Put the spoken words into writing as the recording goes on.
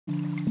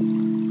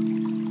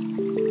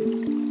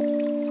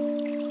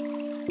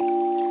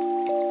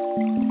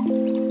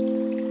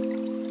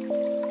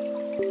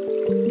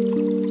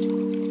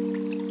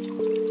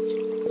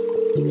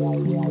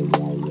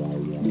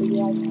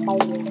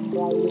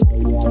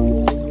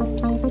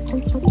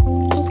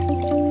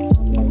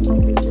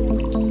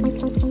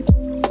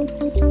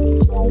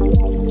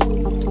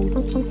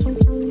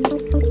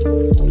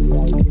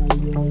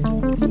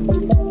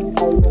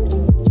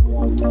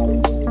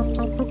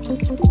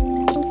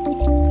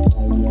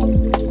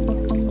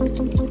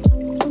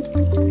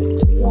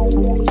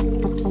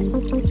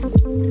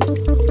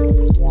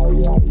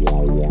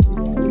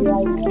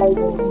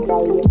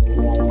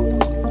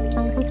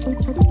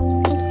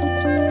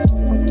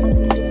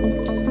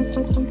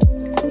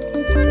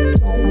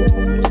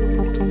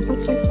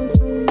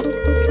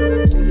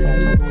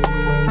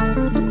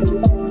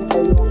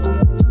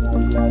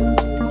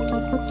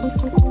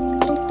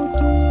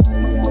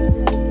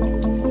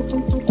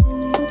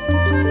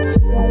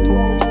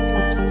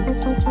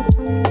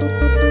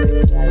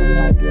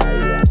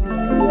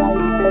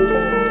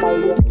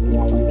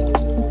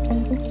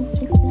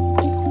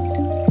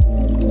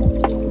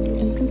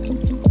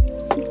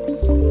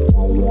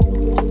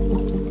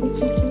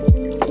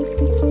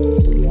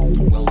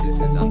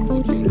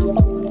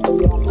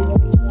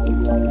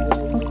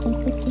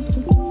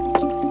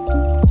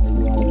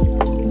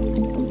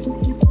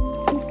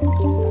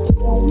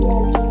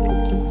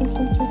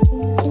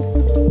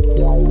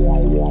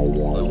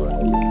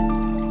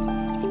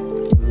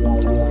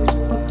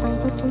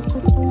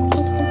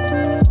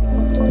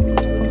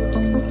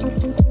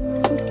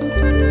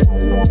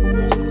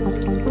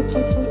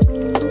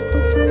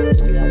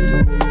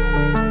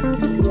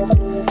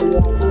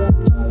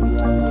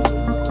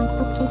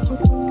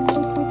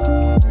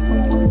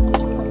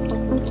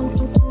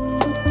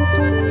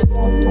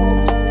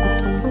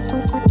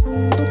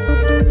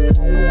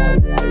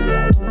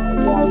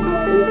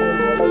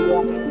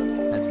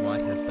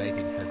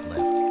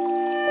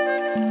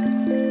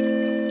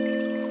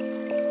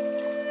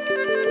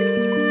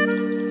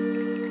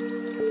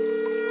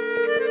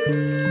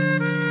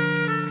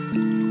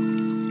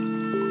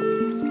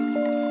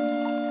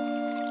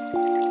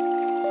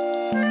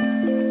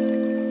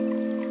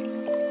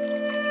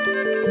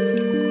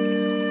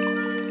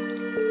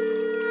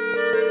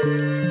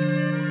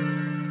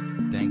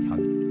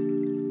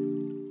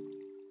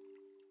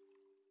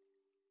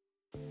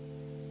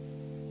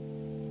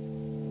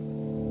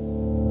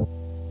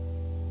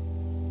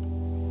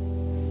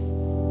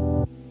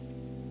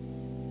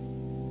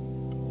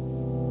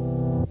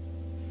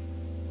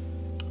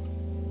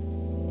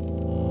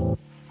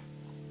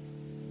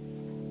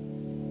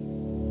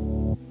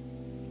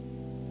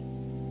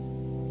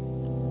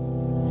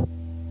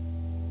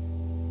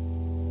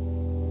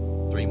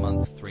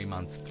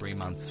3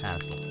 months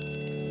hassle.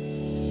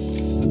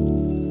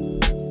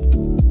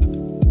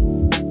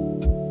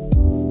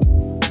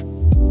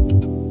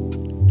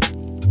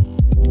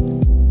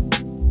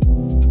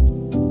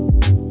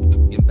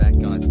 Get back,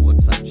 guys.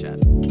 What's up, chat?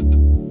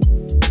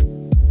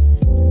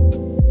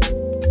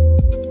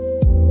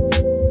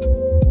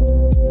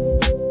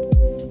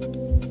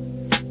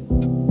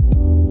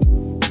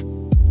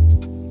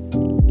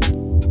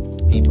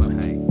 People,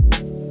 hey.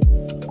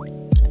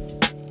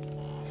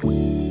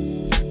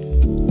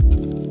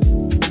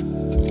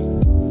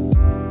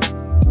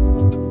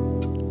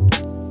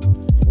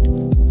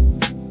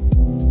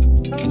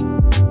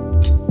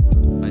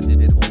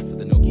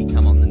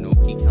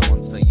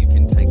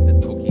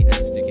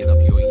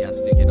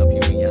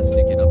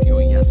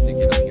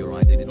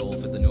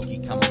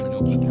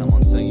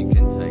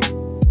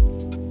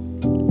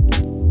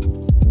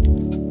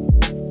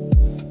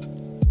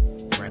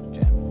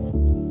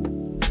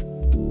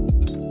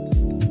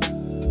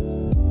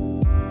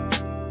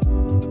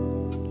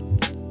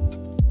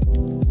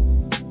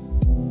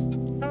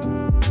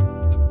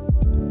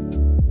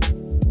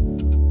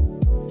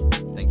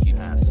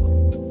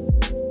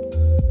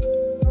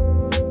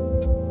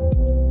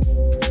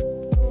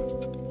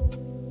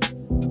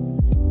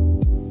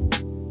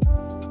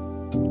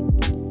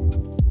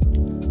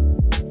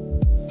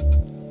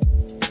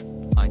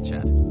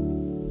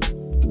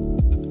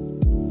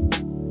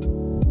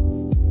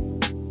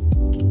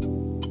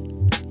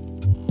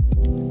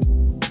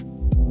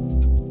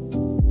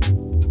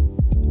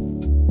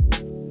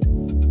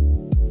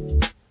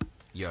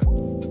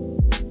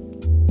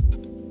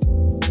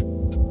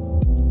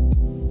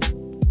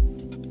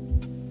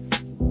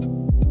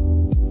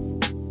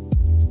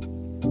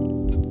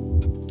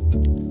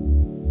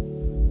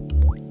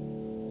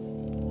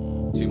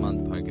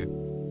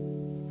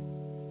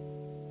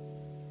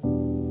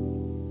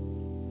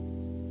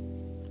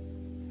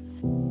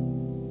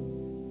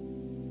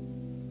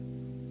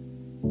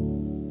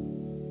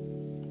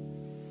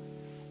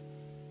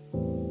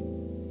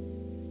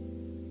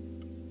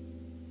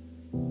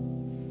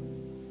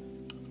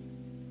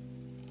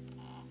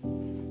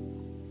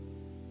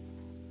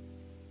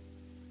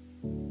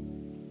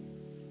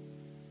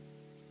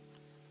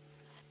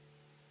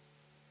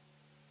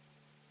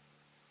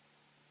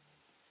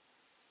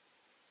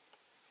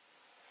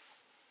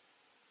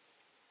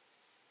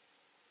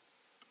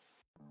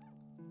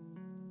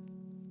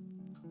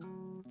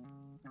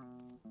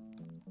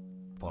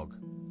 Pog.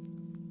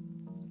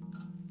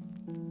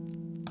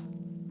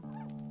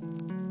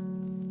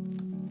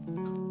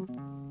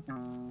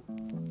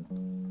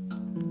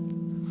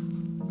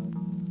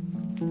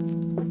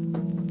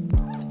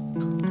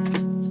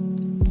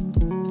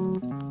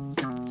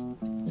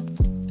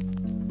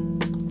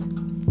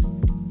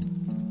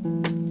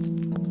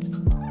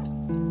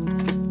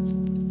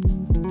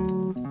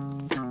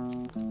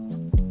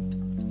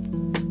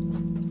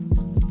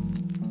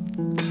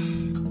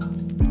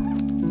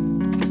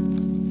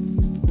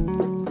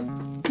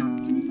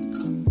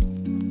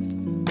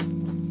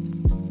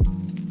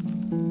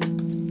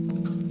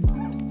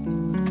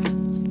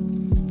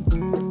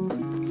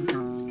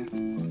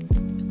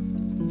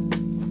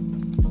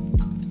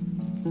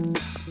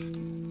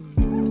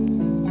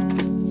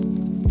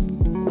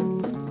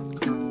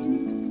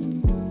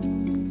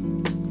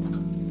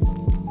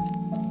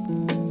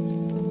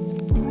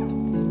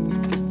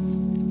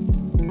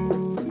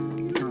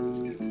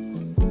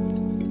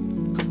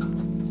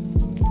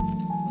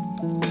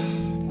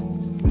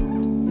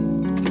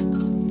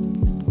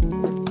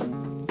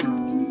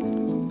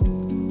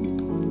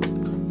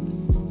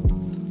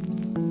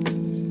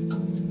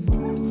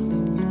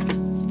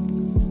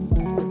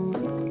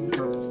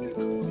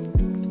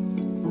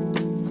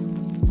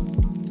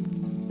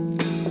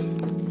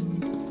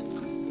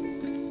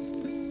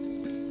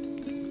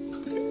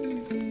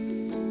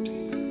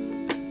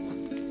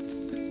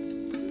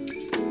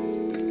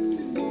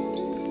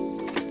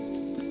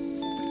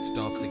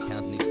 Stop the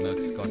county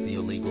Merck's got the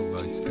illegal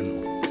roads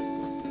canal.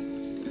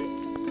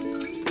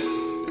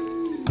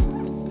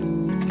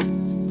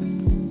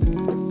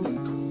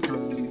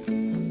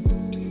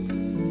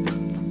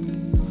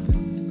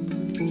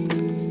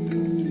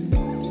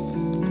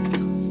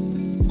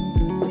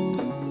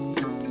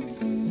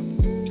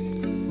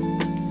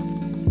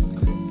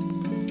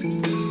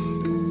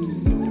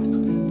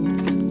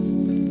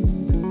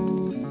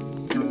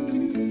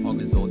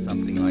 Poggers or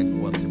something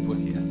I'd want to put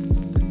here.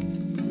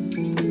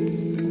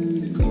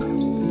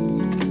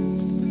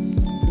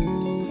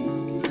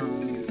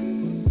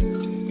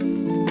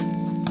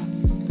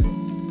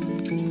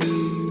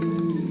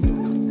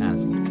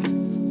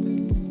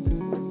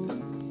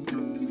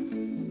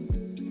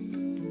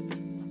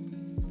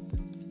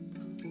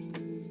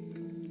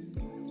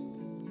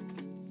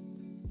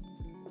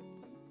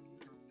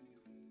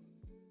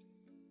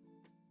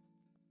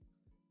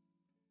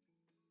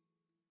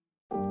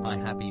 Hi,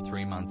 happy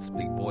 3 months,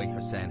 big boy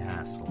Hassan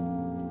Hassel.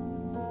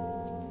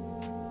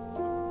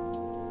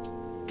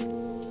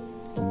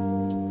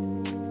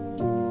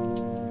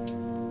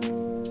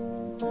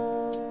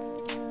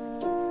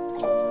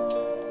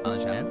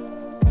 Arjan,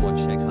 mod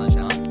check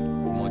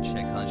Arjan, mod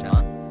check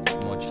Arjan,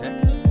 mod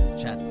check,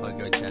 chat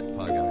pogo, chat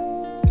pogo.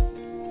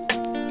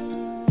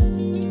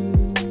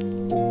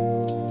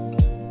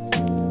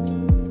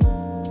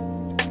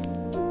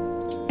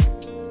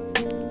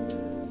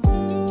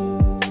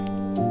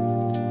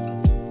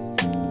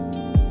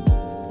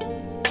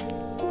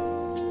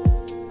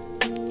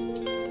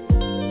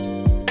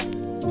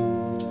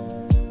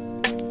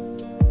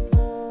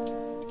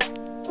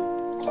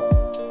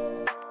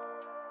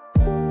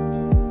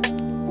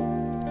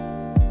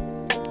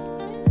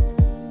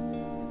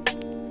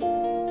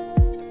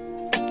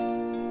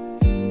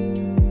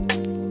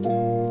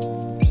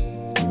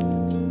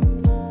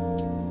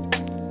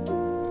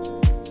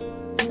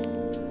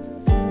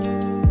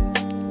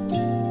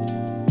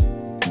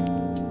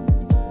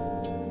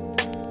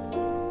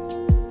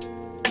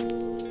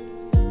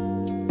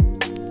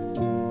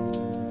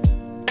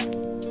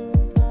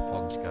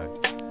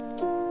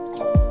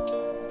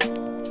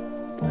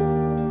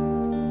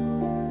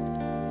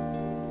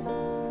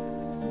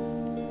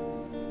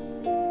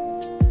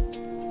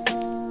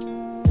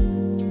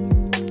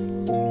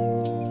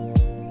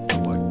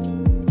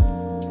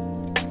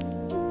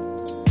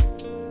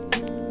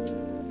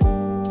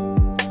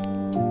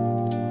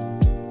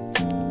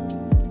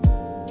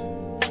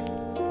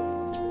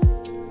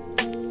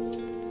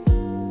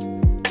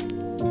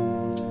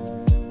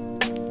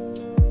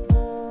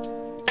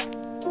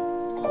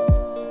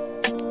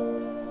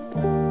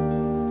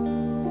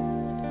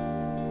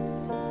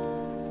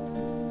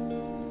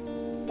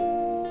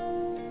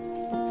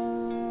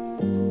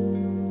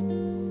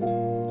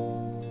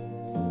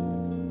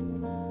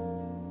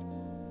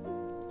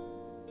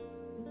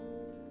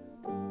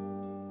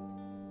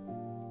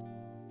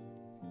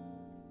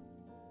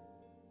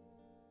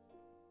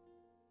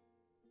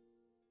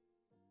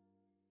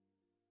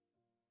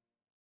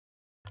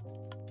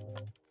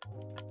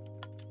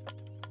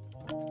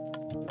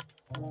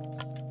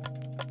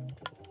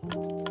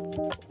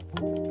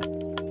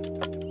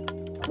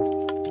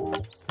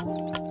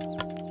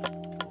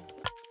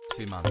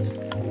 Months.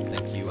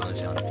 Thank you,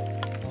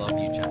 Arjan. Love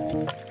you, chat.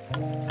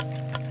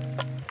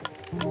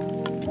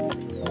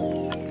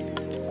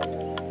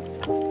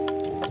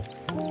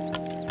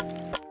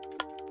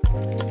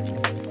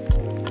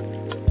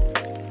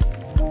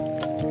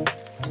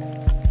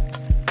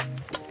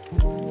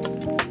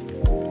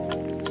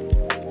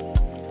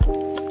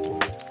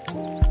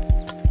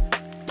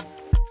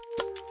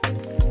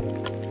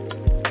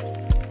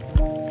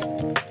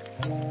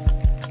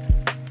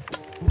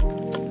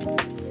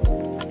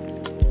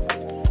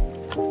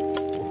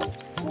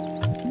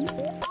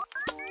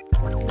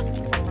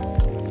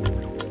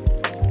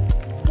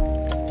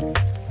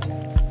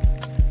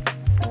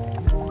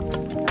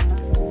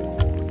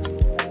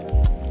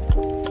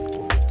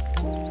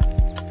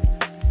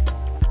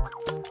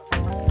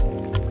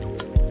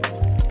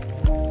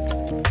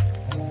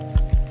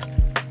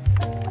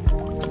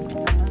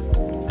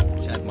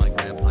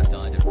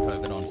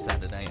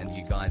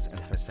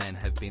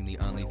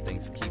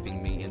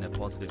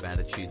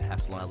 dude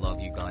Hassel. I love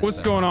you guys. What's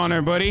so going much. on,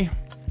 everybody?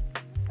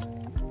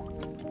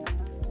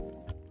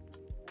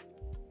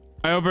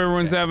 I hope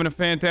everyone's having a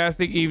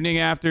fantastic evening,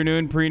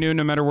 afternoon, pre-noon,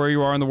 no matter where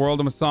you are in the world.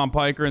 I'm Hassan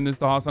Piker, and this is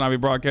the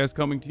Hasanabi broadcast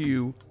coming to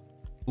you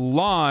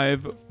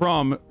live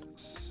from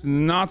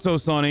not so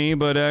sunny,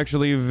 but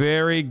actually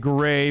very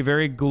gray,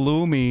 very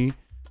gloomy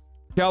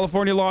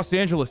California, Los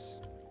Angeles.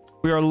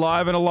 We are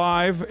live and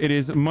alive. It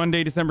is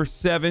Monday, December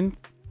 7th,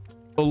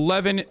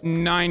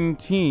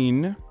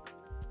 11:19,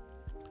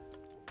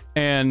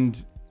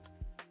 and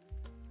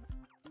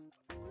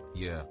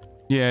yeah,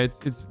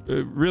 it's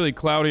really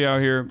cloudy out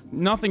here.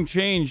 Nothing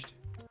changed.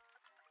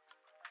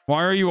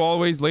 Why are you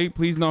always late?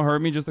 Please don't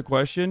hurt me. Just a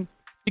question.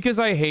 Because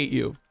I hate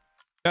you.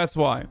 That's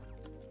why.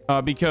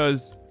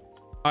 Because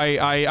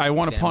I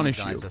want to punish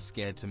you. Guys are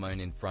scared to moan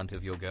in front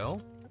of your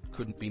girl.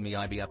 Couldn't be me.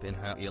 I be up in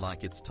her ear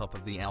like it's top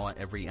of the hour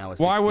every hour.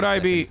 Why would I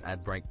be?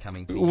 Ad break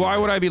coming to why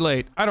would I be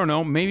late? I don't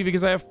know. Maybe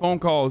because I have phone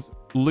calls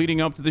leading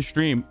up to the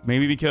stream.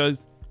 Maybe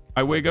because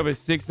I wake up at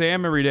 6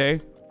 a.m. every day,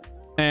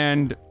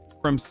 and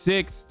from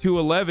 6 to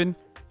 11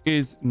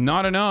 is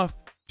not enough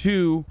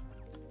to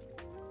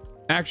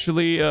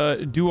actually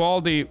do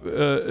all the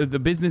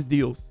business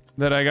deals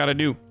that I gotta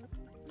do,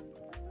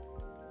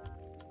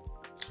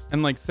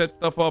 and like set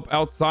stuff up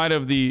outside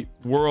of the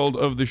world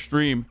of the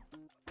stream,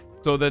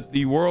 so that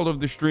the world of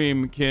the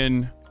stream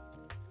can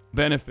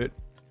benefit.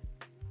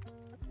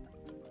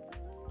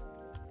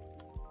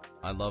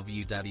 I love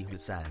you, Daddy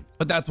Hussein.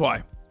 But that's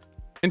why.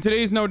 And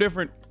today is no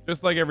different.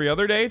 Just like every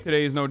other day,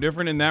 today is no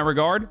different in that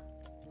regard.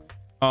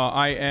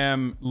 I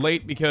am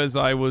late because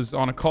I was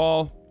on a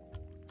call.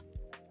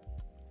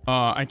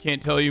 I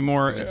can't tell you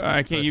more.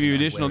 I can't give you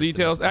additional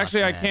details.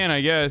 Actually, I can,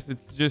 I guess.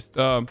 It's just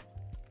I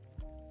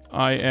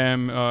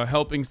am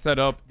helping set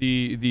up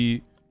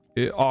the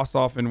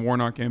Ossoff and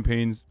Warnock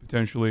campaigns,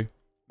 potentially.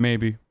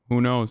 Maybe. Who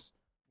knows?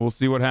 We'll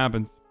see what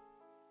happens.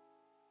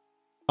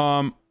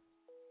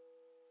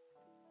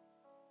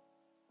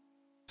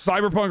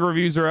 Cyberpunk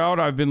reviews are out.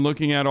 I've been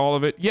looking at all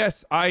of it.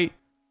 Yes, I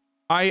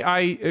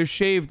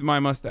shaved my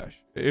mustache,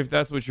 if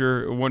that's what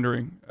you're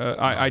wondering. Nice.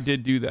 I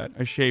did do that.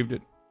 I shaved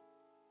it.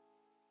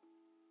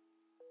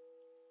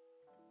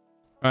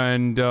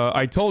 And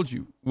I told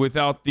you,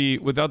 without the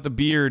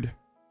beard,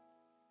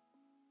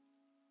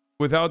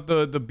 without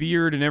the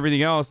beard and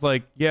everything else,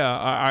 like, yeah,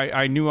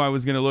 I knew I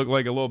was gonna look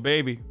like a little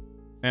baby,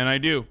 and I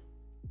do.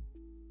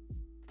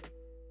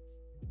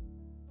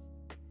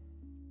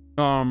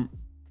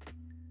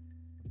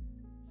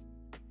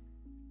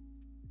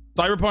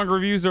 Cyberpunk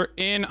reviews are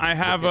in. I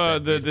have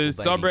the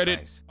subreddit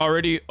face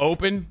already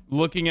open,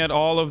 looking at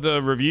all of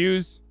the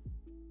reviews,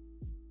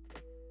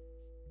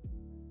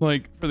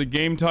 like for the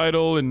game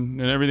title and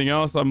everything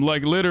else. I'm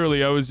like,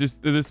 literally, I was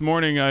just this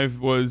morning, I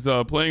was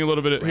playing a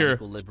little bit of here.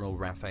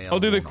 I'll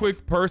do the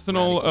quick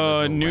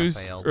personal news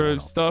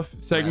stuff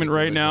segment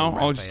right now.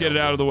 I'll just get it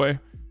out of the way.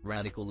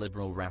 Radical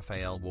liberal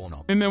Raphael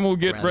Warnock. And then we'll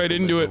get right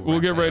into it. We'll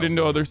get right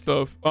into other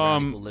stuff.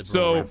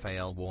 So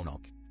Raphael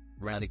Warnock.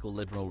 Radical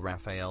liberal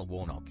Raphael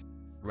Warnock.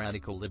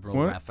 Radical liberal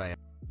what? Raphael.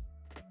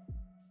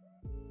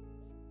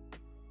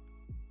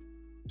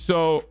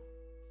 So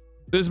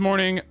this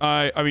morning,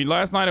 I mean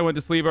last night I went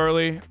to sleep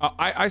early.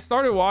 I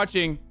started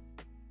watching,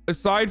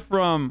 aside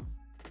from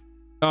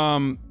the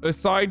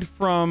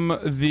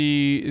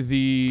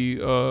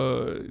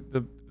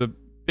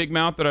Big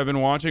Mouth that I've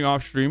been watching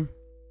off stream.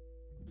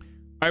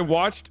 I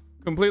watched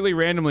completely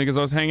randomly because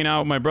I was hanging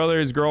out with my brother,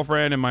 his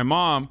girlfriend, and my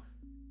mom,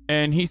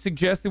 and he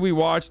suggested we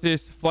watch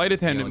this flight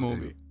attendant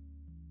movie,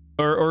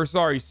 or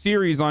sorry,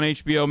 series on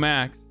HBO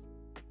Max.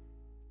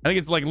 I think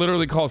it's like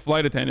literally called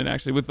Flight Attendant,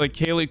 actually, with like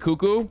Kaylee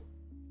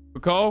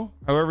Cuoco,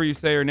 however you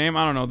say her name.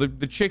 I don't know,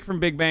 the chick from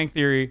Big Bang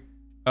Theory,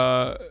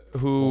 who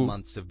 4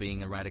 months of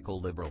being a radical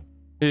liberal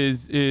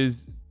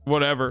is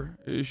whatever.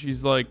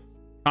 She's like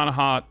kind of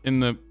hot in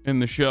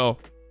the show,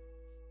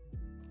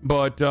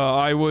 but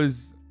I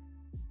was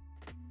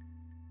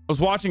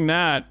watching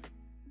that.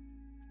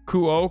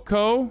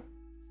 Cuoco?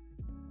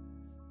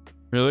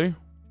 Really?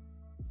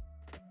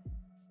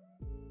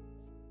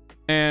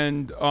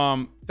 And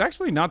it's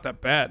actually not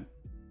that bad.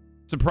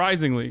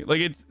 Surprisingly. Like,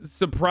 it's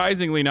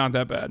surprisingly not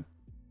that bad.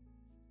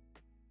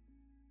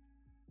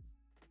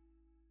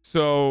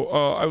 So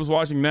I was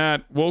watching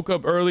that, woke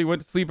up early,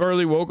 went to sleep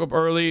early, woke up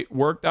early,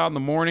 worked out in the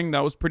morning.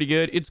 That was pretty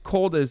good. It's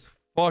cold as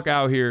fuck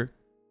out here.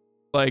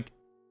 Like,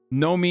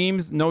 no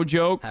memes, no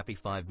joke. Happy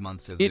 5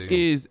 months as it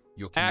is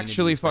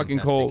actually fucking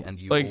cold.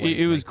 Like,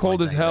 it was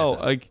cold as hell.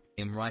 Like,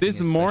 this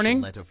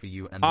morning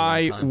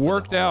I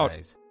worked out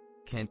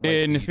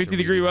in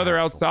 50-degree weather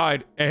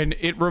outside, and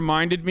it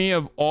reminded me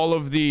of all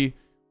of the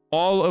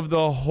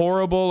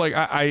horrible, like,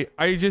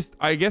 I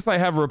guess I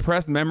have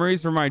repressed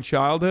memories from my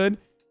childhood.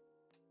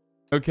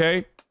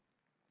 Okay,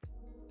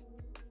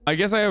 I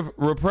guess I have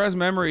repressed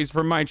memories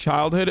from my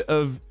childhood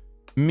of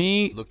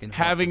me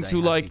having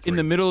to, like, in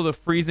the middle of the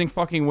freezing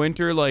fucking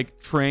winter, like,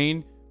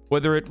 train,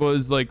 whether it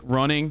was like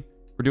running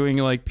or doing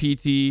like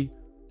PT,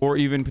 or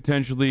even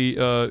potentially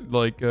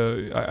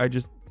I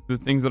just, the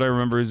things that I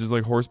remember is just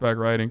like horseback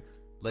riding.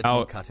 Let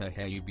out me cut her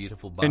hair, you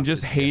beautiful and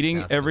just bastard.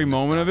 hating every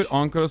moment of it.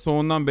 Ankara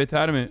soğuğundan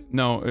beter mi?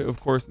 No, of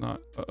course not.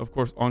 Of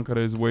course,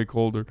 Ankara is way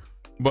colder.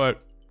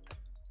 But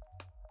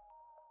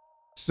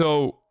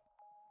so,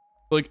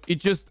 like,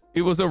 it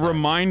was a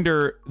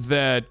reminder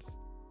that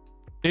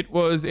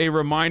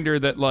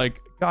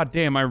like, god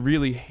damn, I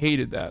really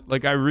hated that.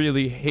 Like, I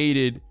really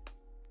hated.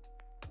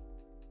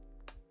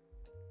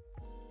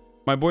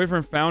 My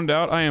boyfriend found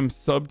out I am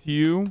sub to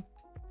you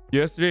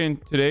yesterday,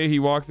 and today he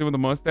walks in with a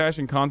mustache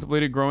and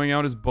contemplated growing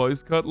out his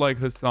buzz cut like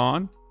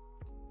Hassan.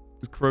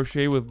 His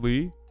crochet with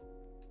Lee.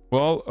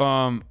 Well,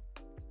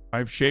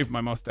 I've shaved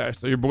my mustache,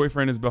 so your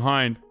boyfriend is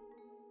behind.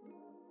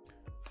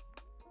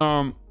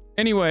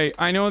 Anyway,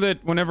 I know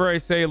that whenever I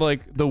say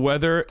like the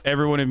weather,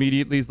 everyone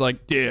immediately is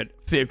like, dude,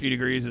 50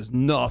 degrees is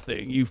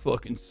nothing, you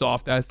fucking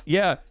soft ass.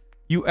 Yeah,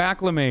 you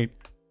acclimate.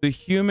 The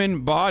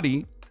human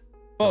body,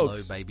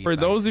 folks, hello, for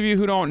those of you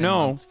who don't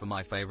know, for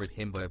my favorite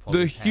himbo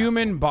the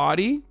human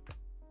body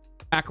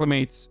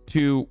acclimates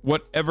to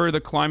whatever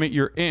the climate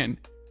you're in.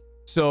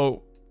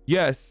 So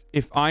yes,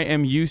 if I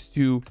am used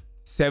to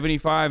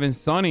 75 and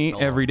sunny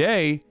every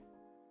day,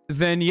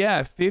 then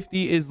yeah,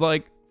 50 is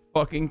like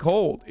fucking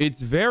cold.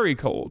 It's very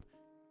cold.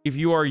 If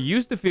you are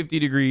used to 50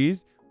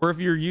 degrees, or if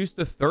you're used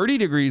to 30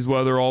 degrees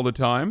weather all the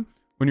time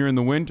when you're in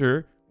the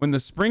winter, when the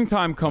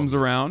springtime comes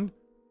around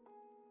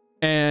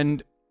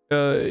and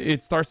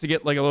it starts to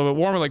get like a little bit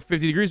warmer, like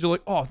 50 degrees, you're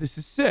like, oh, this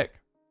is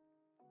sick.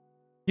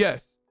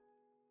 Yes,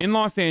 in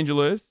Los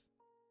Angeles,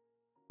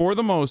 for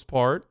the most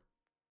part,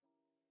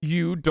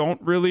 you don't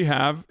really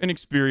have an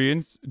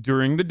experience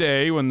during the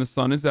day when the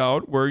sun is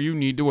out where you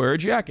need to wear a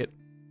jacket,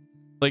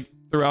 like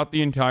throughout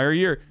the entire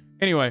year.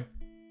 Anyway,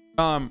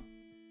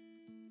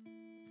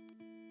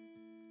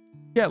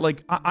 yeah,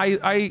 like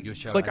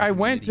I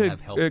went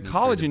to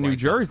college in New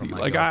Jersey.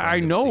 Like I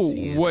know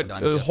what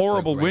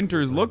horrible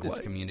winters look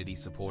like. Community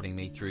supporting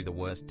me through the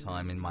worst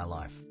time in my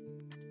life.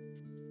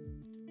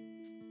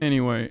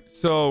 Anyway,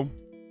 so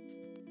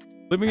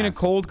living in a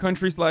cold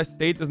country /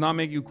 state does not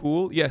make you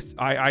cool. Yes,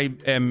 I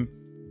am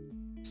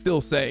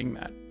still saying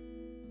that.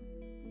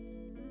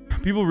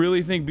 People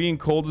really think being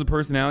cold is a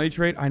personality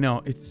trait. I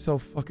know, it's so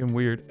fucking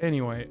weird.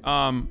 Anyway,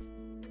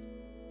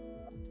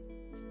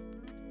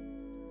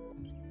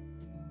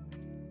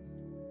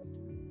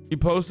 you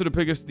posted a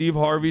pic of Steve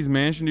Harvey's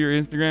mansion to your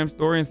Instagram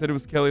story and said it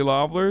was Kelly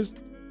Loeffler's.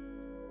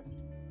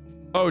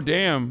 Oh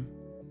damn.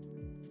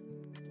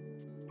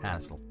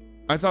 Hassle.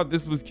 I thought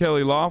this was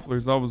Kelly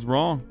Loeffler's. I was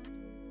wrong.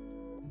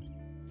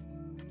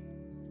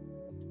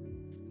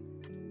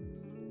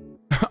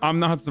 I'm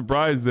not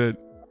surprised that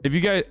if you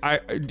guys,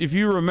 if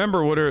you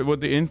remember what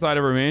the inside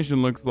of her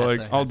mansion looks like,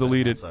 I'll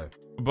delete it.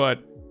 But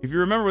if you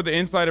remember what the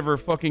inside of her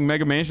fucking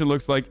mega mansion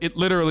looks like, it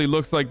literally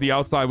looks like the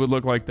outside would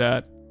look like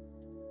that.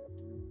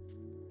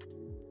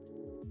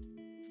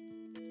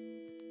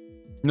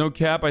 No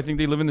cap, I think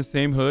they live in the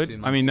same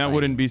hood. I mean, that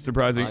wouldn't be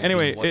surprising.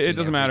 Anyway, it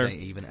doesn't matter.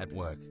 Even at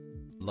work.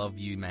 Love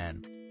you,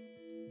 man.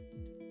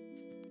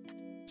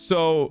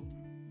 So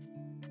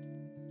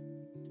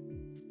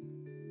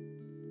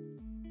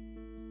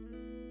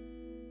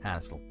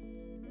hassle.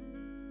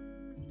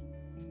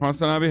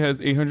 Hasanabi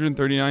has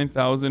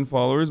 839,000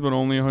 followers, but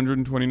only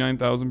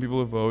 129,000 people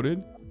have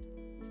voted.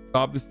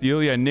 Stop the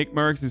steal. Yeah, Nick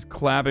Merckx is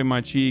clapping my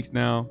cheeks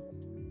now.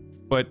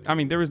 But, I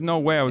mean, there was no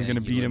way I was going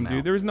to beat him,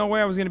 dude. There was no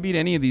way I was going to beat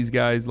any of these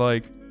guys.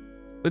 Like,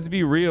 let's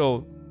be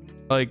real.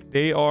 Like,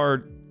 they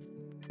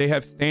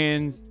have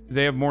stands.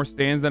 They have more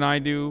stands than I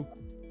do.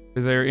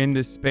 They're in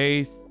this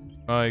space.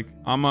 Like,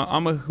 I'm a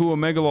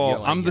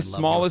megalol. I'm the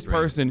smallest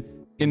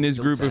person in this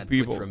group of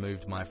people.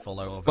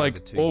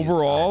 Like,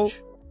 overall,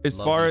 as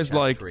far as,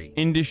 like,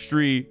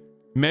 industry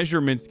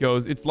measurements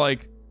goes, it's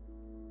like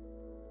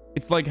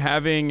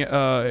having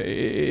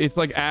it's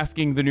like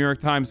asking the New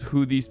York Times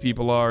who these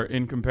people are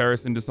in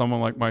comparison to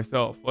someone like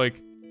myself. Like,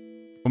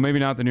 well, maybe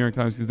not the New York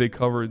Times because they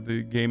covered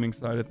the gaming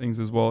side of things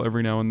as well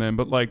every now and then,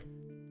 but like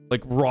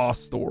Raw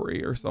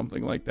Story or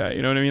something like that,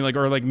 you know what I mean? Like,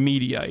 or like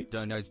Mediaite.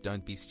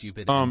 Don't be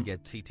stupid and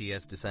get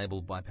TTS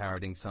disabled by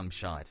parroting some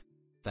shite.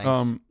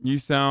 Thanks. You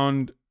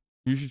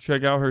should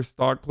check out her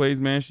stock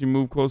plays, man. She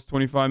moved close to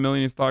 25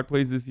 million in stock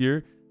plays this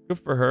year. Good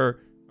for her.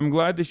 I'm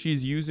glad that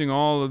she's using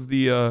all of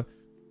the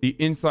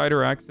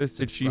insider access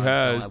that she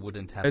has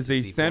as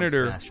a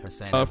senator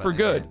for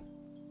good.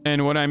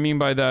 And what I mean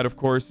by that, of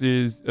course,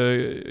 is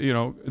you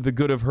know, the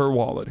good of her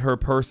wallet, her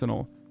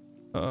personal.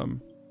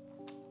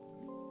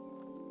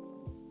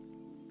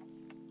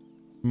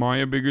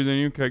 Maya bigger than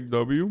you, Keg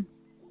W.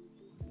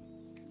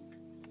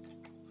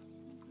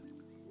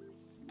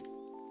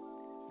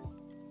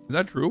 Is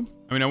that true?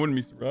 I mean, I wouldn't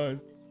be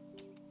surprised.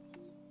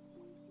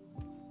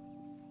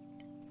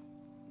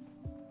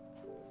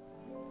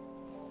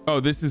 Oh,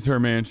 this is her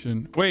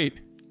mansion.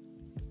 Wait,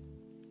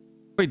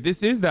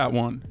 this is that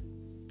one.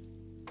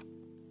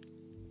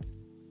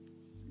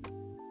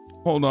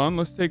 Hold on,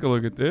 let's take a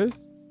look at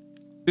this.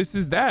 This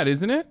is that,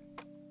 isn't it?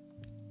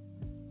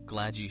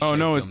 Glad you. Oh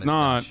no, it's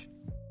not.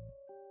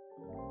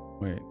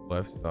 Wait,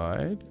 left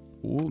side.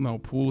 Pool? No,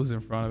 pool is in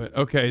front of it.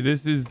 Okay,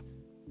 this is.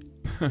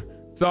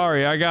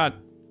 Sorry, I got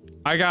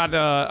I got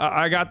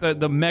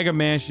the mega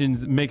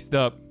mansions mixed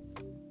up.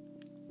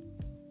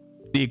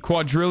 The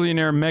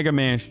quadrillionaire mega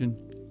mansion.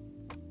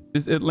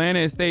 This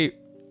Atlanta estate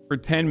for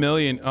 10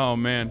 million. Oh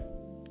man.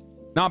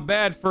 Not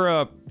bad for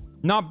a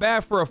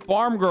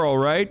farm girl,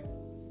 right?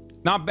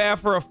 Not bad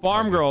for a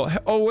farm girl.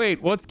 Oh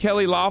wait, what's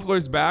Kelly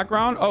Loeffler's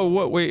background? Oh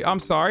what, wait, I'm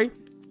sorry.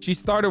 She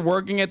started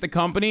working at the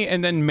company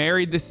and then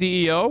married the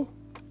CEO?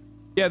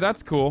 Yeah,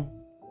 that's cool.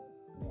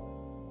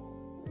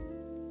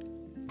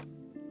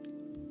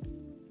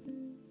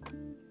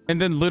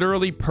 And then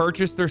literally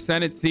purchased their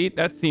Senate seat?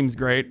 That seems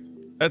great.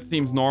 That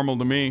seems normal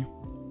to me.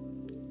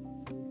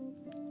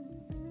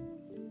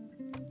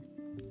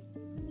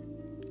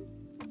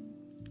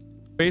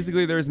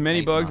 Basically, there's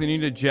many bugs and you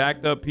need a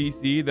jacked up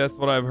PC. That's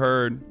what I've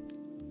heard.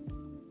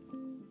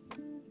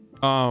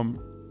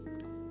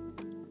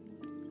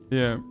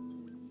 Yeah.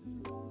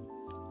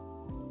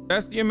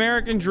 That's the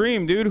American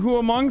dream, dude. Who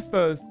amongst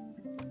us?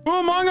 Who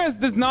among us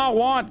does not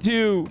want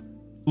to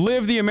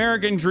live the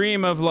American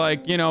dream of,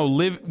 like, you know,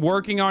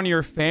 working on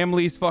your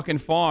family's fucking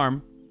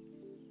farm?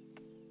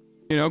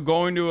 You know,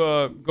 going to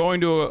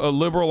a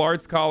liberal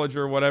arts college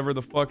or whatever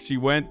the fuck she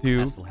went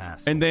to,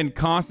 and then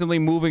constantly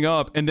moving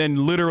up, and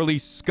then literally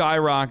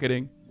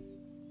skyrocketing.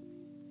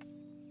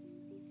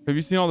 Have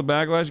you seen all the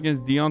backlash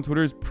against D on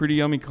Twitter? Is pretty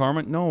yummy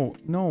karma? No.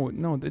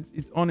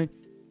 It's on it.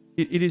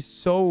 It is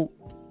so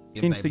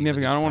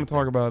insignificant. I don't want to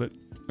talk about it.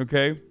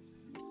 Okay.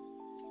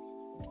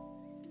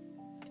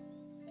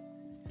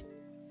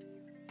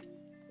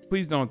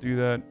 Please don't do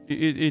that.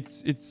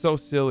 It's so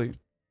silly.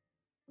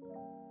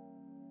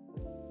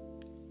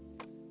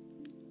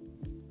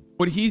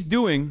 What he's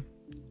doing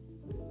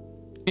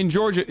in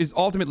Georgia is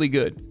ultimately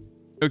good.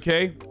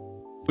 Okay?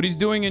 What he's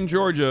doing in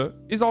Georgia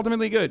is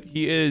ultimately good.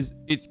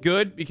 It's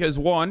good because,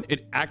 one,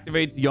 it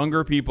activates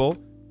younger people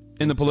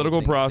in the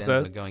political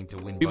process.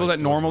 People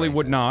that normally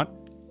would not.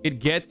 It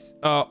gets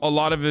a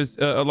lot of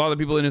the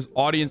people in his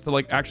audience to,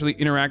 like, actually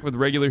interact with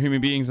regular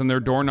human beings in their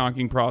door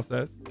knocking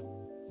process.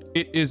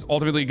 It is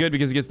ultimately good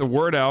because it gets the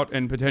word out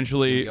and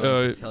potentially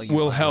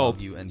will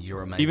help.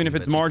 Even if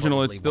it's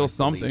marginal, it's still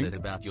something.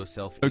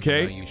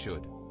 Okay?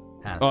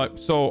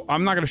 So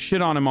I'm not going to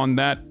shit on him on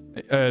that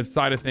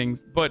side of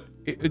things. But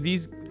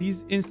these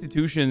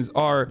institutions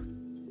are,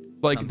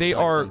 like, they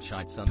are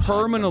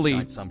terminally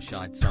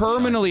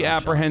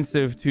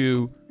apprehensive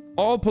to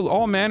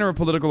all manner of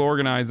political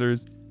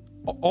organizers.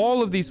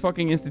 All of these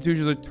fucking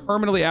institutions are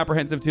terminally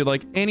apprehensive to,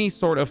 like, any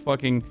sort of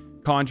fucking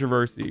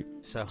controversy.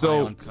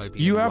 So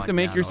you have to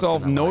make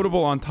yourself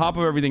notable on top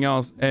of everything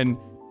else. And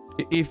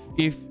if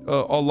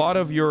a lot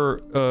of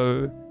your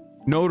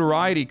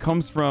notoriety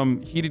comes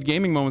from heated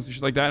gaming moments and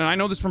shit like that, and I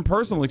know this from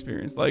personal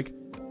experience, like,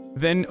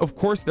 then of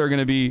course they're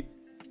gonna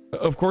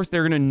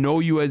know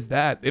you as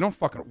that. They don't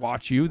fucking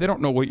watch you. They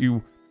don't know what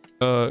your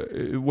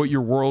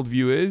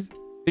worldview is.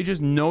 They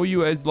just know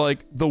you as,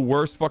 like, the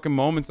worst fucking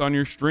moments on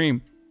your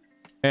stream.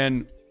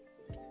 And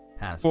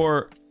I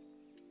saw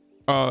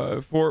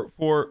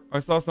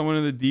someone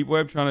in the deep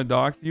web trying to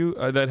dox you.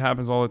 That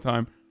happens all the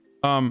time.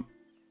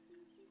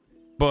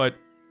 But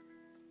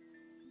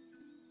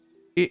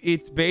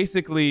it's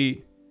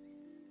basically,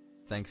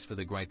 thanks for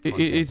the great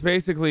content. It's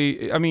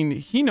basically, I mean,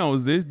 he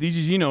knows this.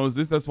 DGG knows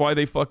this. That's why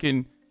they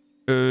fucking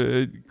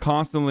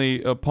constantly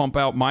pump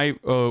out my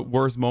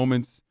worst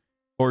moments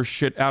or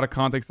shit out of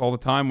context all the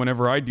time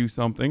whenever I do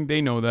something.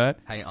 They know that.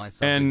 Hey, I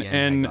subbed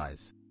again, hey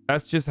guys.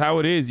 That's just how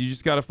it is. You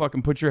just gotta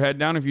fucking put your head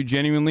down. If you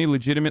genuinely,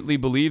 legitimately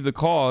believe the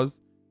cause,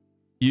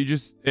 you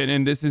just,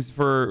 and this is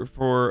for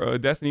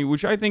Destiny,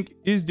 which I think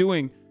is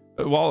doing,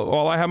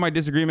 while I have my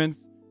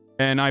disagreements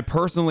and I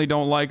personally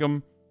don't like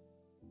them,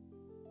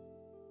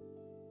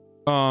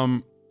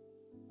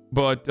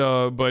 but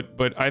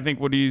I think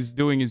what he's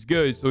doing is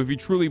good. So if he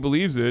truly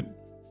believes it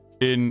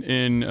in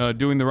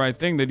doing the right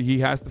thing, that he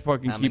has to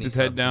fucking keep his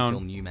head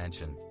down. New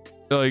mansion?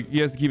 Like, he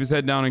has to keep his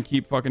head down and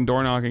keep fucking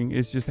door knocking.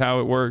 It's just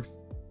how it works.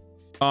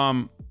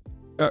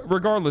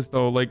 Regardless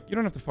though, like, you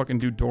don't have to fucking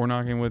do door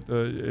knocking with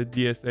a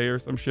DSA or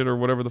some shit or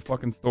whatever the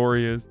fucking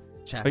story is.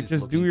 Like,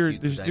 just do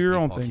your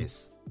own thing.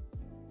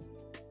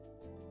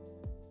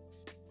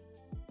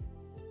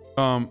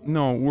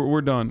 No,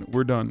 we're done.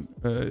 We're done.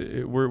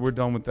 We're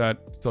done with that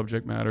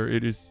subject matter.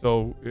 It is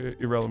so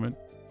irrelevant.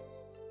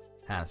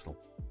 Hassle.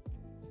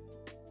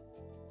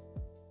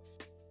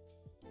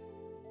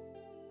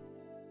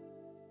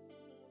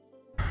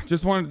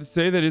 Just wanted to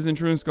say that isn't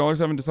true and scholars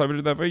haven't deciphered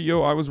it that way.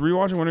 Yo, I was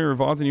rewatching one of your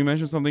VODs and you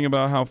mentioned something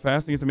about how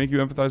fasting is to make you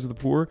empathize with the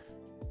poor.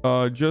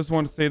 Just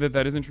want to say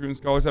that isn't true and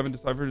scholars haven't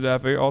deciphered it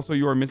that way. Also,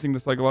 you are missing the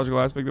psychological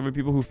aspect of it.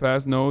 People who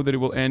fast know that it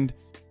will end.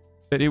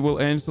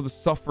 So the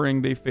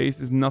suffering they face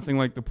is nothing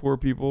like the poor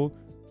people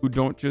who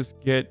don't just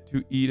get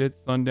to eat at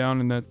sundown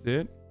and that's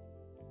it.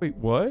 Wait,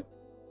 what?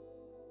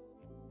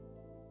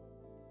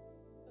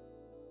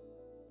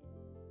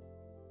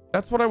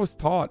 That's what I was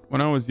taught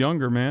when I was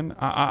younger, man.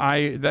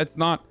 That's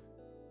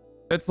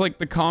like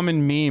the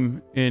common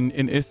meme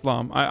in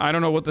Islam. I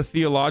don't know what the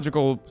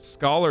theological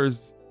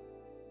scholars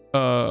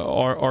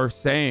are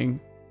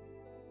saying,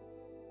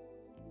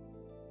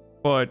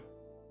 but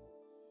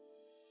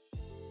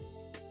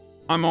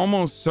I'm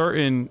almost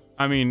certain.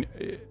 I mean,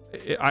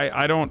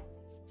 I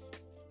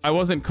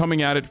wasn't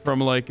coming at it from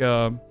like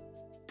from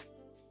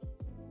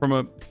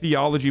a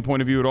theology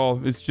point of view at all.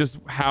 It's just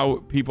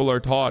how people are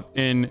taught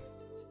in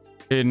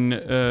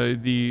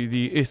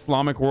the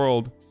Islamic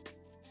world.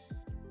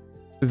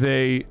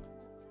 They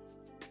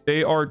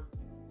are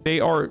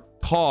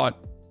taught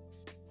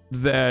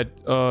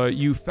that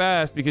you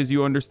fast because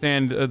you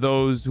understand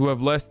those who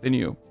have less than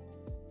you.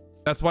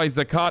 That's why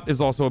zakat is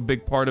also a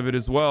big part of it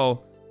as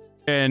well.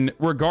 And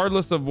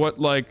regardless of what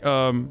like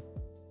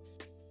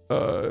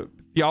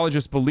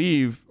theologists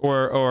believe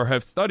or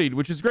have studied,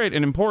 which is great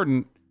and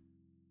important,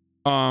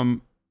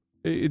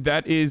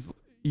 that is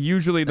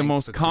usually the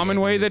most common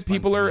way that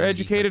people are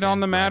educated on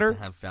the matter,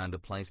 have found a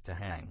place to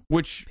hang.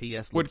 which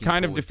would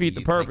kind of defeat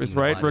the purpose,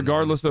 right?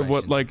 Regardless of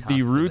what like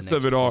the roots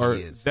of it are,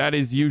 that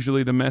is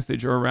usually the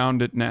message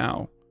around it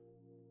now.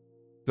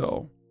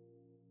 So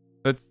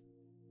that's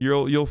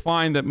you'll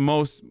find that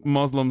most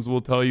Muslims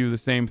will tell you the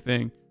same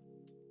thing.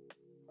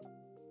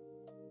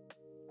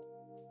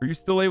 Are you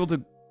still able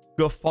to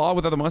guffaw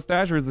without a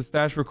mustache, or is the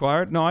stash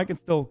required? No, I can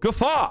still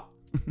guffaw.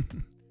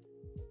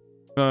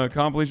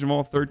 Compilation of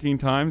all 13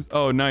 times.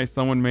 Oh, nice.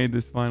 Someone made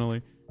this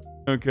finally.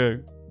 Okay.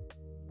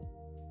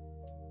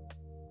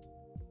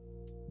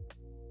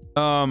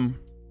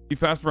 You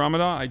fast for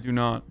Ramadan? I do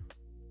not.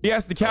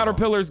 Yes, the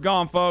caterpillar's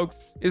gone,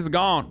 folks. It's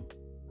gone.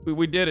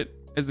 We did it.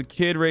 As a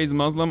kid raised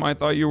Muslim, I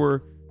thought you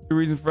were the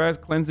reason for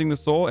fast, cleansing the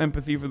soul,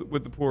 empathy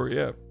with the poor.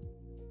 Yeah.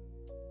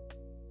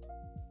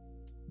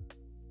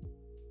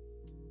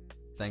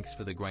 Thanks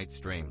for the great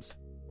streams.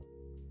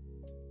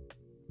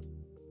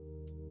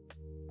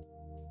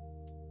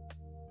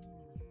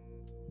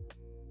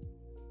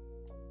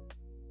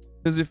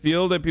 Does it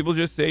feel that people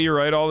just say you're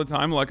right all the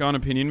time, like on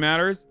opinion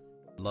matters?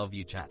 Love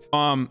you, chat.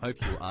 Hope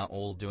you are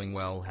all doing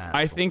well.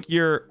 I think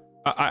you're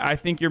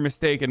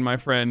mistaken, my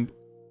friend.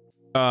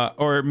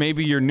 Or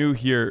maybe you're new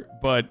here,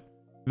 but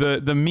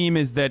the meme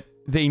is that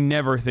they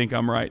never think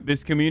I'm right.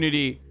 This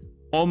community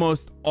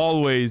almost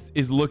always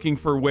is looking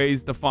for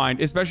ways to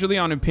find, especially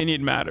on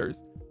opinion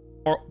matters,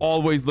 are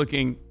always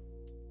looking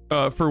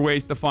for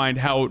ways to find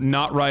how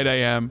not right I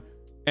am.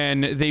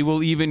 And they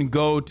will even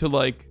go to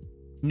like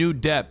new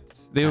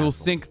depths. They will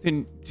sink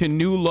to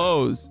new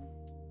lows.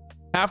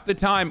 Half the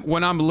time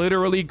when I'm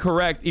literally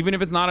correct, even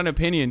if it's not an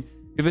opinion,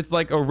 if it's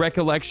like a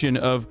recollection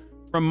of,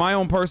 from my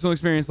own personal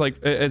experience,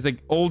 like as an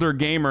older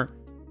gamer,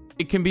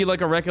 it can be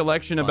like a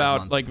recollection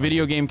about like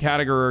video game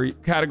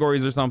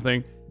categories or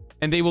something.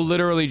 And they will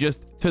literally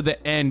just to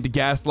the end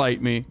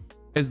gaslight me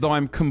as though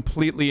I'm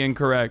completely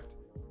incorrect.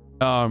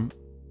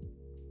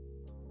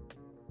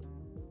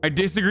 I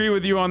disagree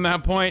with you on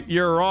that point.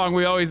 You're wrong.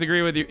 We always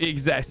agree with you.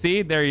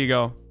 See, there you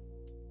go.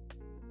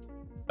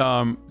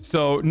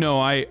 So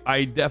no,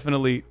 I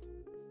definitely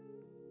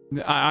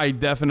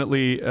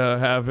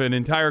have an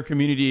entire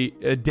community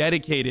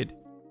dedicated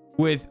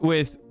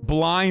with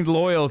blind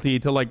loyalty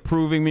to like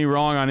proving me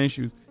wrong on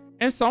issues.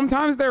 And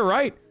sometimes they're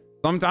right.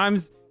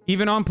 Sometimes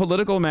even on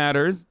political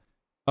matters,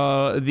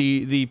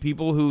 the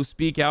people who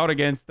speak out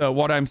against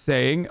what I'm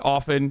saying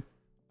often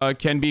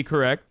can be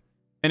correct.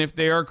 And if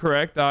they are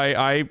correct,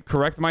 I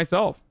correct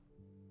myself.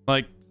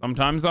 Like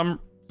sometimes I'm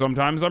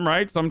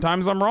right,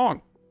 sometimes I'm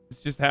wrong.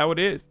 It's just how it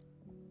is.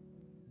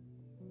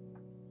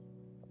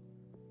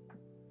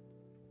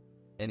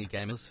 Any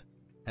gamers?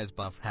 Has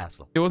buff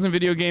hassle. It wasn't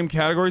video game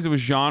categories, it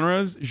was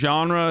genres.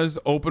 Genres,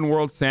 open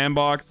world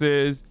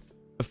sandboxes,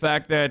 the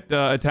fact that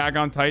Attack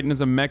on Titan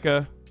is a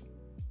mecha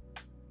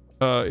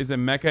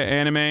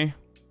anime.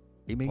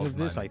 Aiming of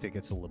this, I think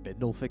it's a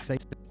libidinal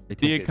fixation.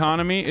 The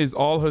economy is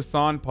all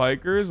Hassan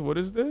Pikers. What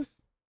is this?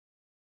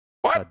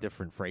 What? A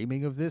different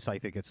framing of this. I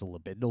think it's a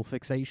libidinal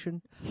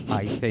fixation.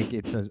 I think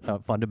it's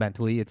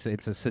fundamentally it's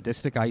a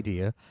sadistic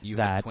idea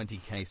that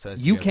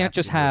you can't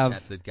just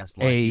have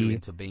a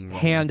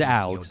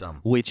handout,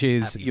 which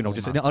is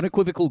just an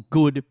unequivocal,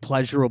 good,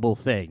 pleasurable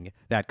thing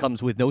that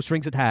comes with no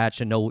strings attached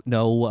and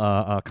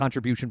no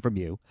contribution from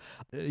you.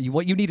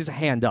 What you need is a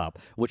hand up,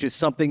 which is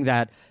something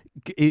that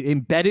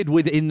embedded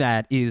within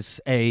that is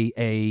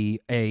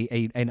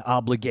an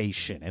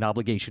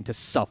obligation to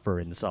suffer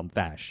in some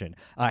fashion.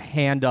 A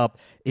hand up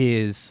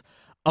is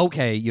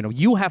okay,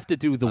 you have to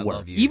do the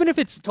work, even if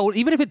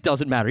it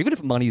doesn't matter, even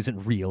if money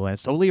isn't real and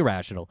it's totally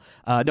irrational.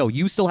 No,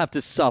 you still have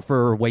to suffer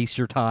or waste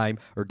your time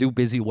or do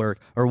busy work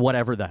or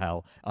whatever the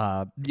hell,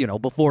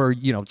 before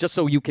just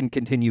so you can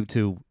continue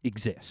to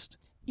exist.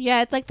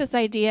 Yeah, it's like this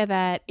idea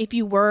that if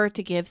you were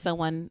to give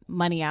someone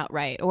money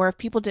outright, or if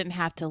people didn't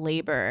have to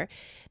labor,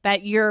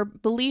 that your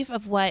belief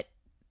of what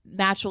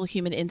natural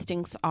human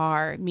instincts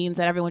are means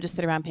that everyone just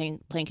sit around playing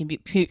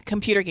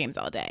computer games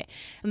all day,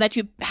 and that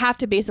you have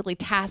to basically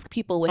task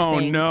people with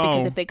things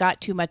because if they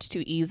got too much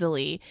too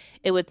easily,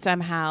 it would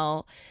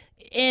somehow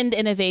end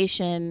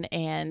innovation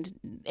and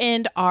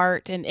end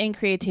art and end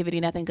creativity,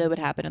 nothing good would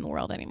happen in the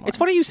world anymore. It's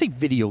funny you say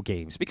video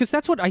games, because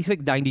that's what I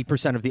think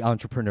 90% of the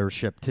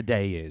entrepreneurship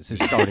today is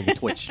starting a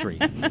Twitch stream.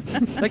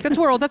 Like that's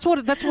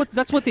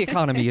what the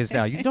economy is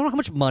now. You don't know how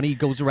much money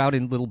goes around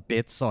in little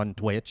bits on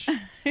Twitch.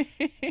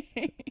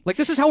 Like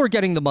this is how we're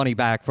getting the money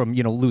back from,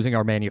 you know, losing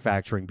our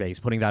manufacturing base,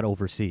 putting that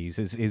overseas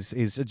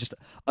is just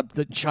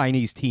the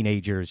Chinese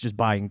teenagers just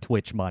buying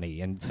Twitch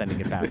money and sending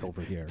it back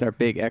over here. It's our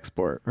big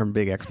export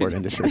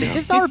industry now.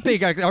 It's our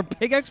big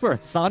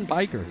expert, Hassan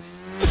Bikers.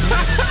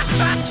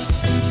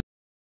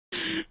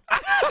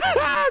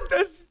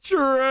 That's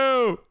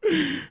true.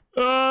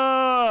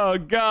 Oh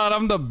God,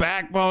 I'm the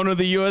backbone of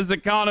the U.S.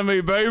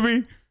 economy,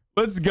 baby.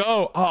 Let's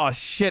go. Oh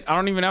shit, I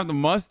don't even have the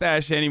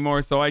mustache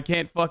anymore, so I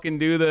can't fucking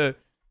do the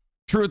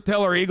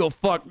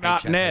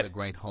truthtellereaglefuck.net. Have a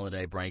great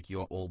holiday break.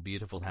 You're all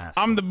beautiful.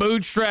 I'm the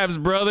bootstraps,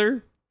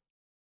 brother.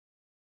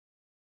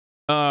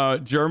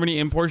 Germany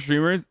import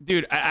streamers,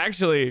 dude.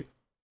 Actually,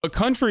 a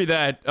country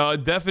that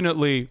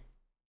definitely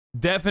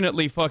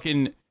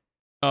fucking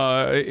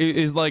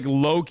is like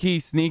low key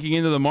sneaking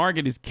into the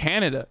market is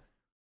Canada.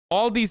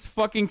 All these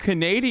fucking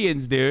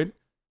Canadians, dude.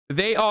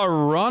 They are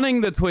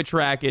running the Twitch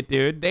racket,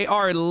 dude. They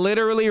are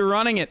literally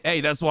running it. Hey,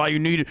 that's why you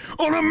need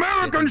an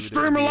American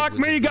streamer like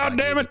me,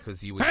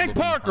 goddammit. Hank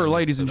Parker,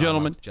 ladies and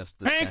gentlemen.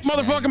 Hank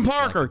motherfucking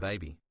Parker.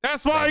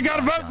 That's why you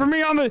gotta vote for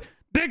me on the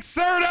Dick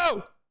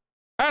Cerdo.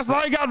 That's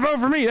why you gotta vote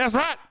for me. That's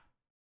right.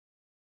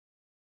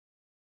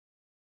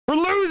 We're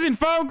losing,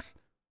 folks.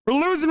 We're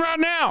losing right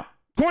now.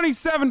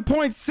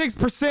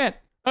 27.6%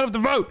 of the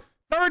vote.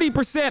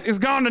 30% is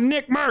gone to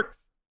Nick Merckx.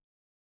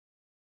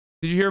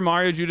 Did you hear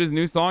Mario Judah's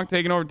new song,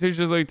 Taking Over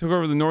Tissues, like took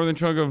over the northern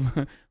chunk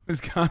of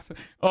Wisconsin?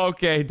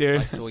 Okay,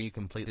 dude. I saw you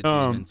completed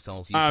Demon's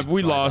Souls.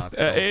 We lost.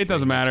 It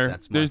doesn't matter.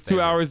 There's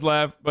 2 hours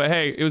left, but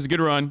hey, it was a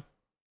good run.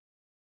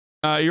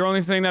 You're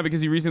only saying that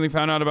because you recently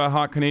found out about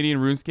hot Canadian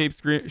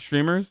RuneScape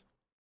streamers?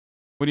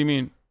 What do you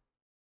mean?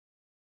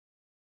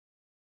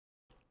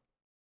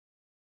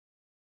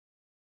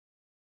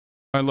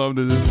 I love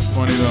that this is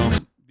funny, though.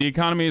 The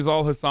economy is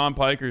all Hassan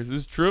Pikers. This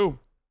is true.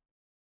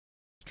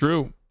 It's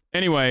true.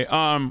 Anyway,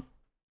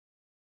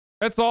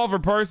 that's all for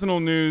personal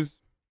news.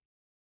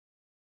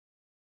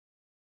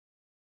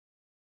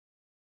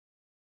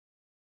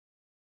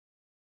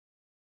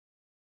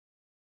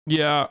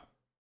 Yeah.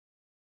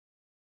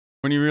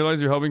 When you realize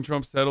you're helping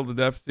Trump settle the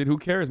deficit, who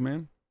cares,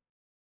 man?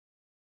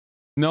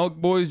 Nelk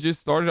Boys just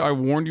started. I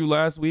warned you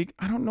last week.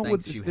 I don't know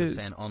what this is.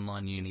 Hassan.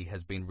 Online uni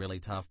has been really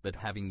tough, but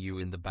having you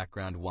in the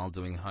background while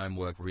doing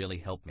homework really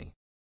helped me.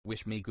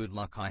 Wish me good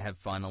luck. I have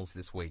finals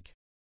this week.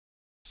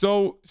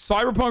 So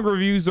Cyberpunk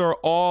reviews are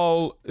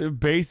all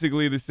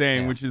basically the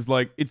same, which is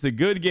like, it's a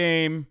good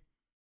game.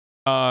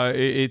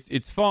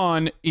 It's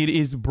fun. It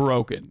is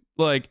broken.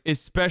 Like,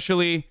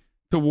 especially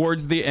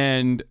towards the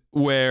end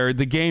where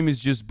the game is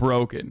just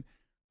broken.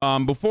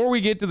 Before we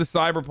get to the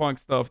Cyberpunk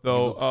stuff,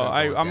 though,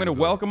 I'm going to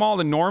welcome all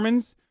the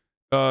Normans.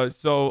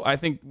 So I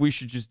think we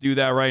should just do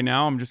that right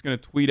now. I'm just going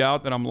to tweet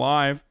out that I'm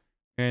live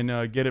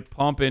and get it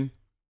pumping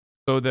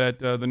so that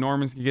the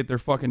Normans can get their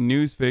fucking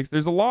news fixed.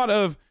 There's a lot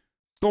of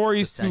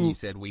stories to... You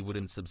said we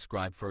wouldn't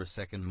subscribe for a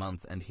second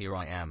month, and here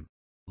I am.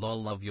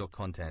 Lol, love your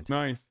content.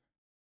 Nice.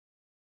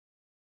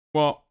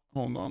 Well,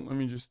 hold on. Let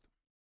me just...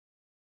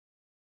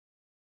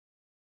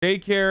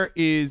 Daycare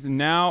is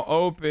now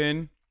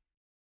open.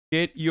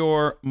 Get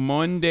your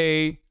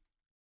Monday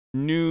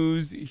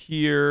news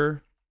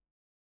here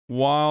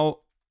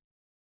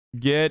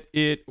get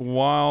it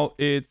while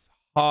it's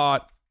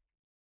hot.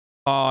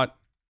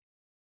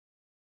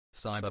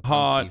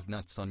 Cyberpunk is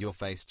nuts on your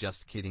face.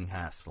 Just kidding,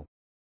 hassle.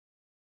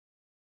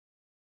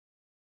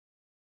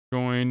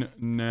 Join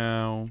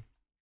now.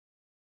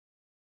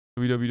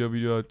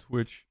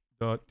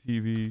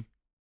 www.twitch.tv.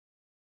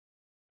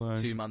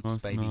 2 months,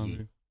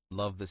 baby.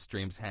 Love the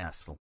streams,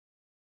 hassle.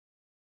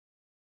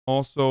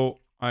 Also,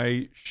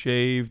 I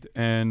shaved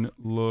and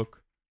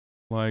look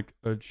like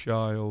a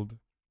child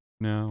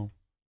now.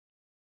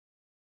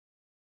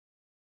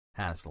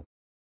 Hassle.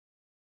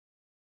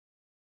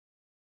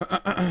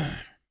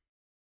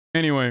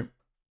 Anyway.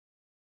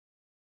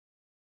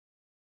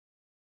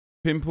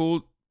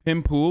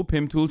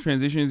 Pimtool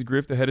transition his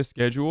grift ahead of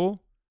schedule.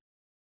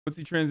 What's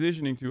he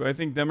transitioning to? I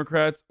think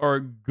Democrats are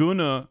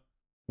gonna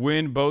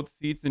win both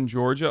seats in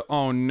Georgia.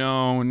 Oh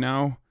no,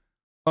 now.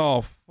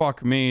 Oh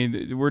fuck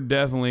me. We're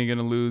definitely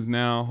gonna lose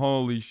now.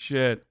 Holy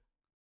shit.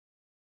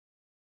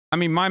 I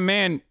mean, my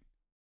man,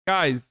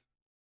 guys,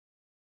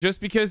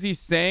 just because he's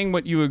saying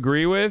what you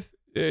agree with,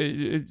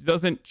 it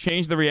doesn't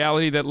change the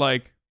reality that,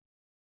 like,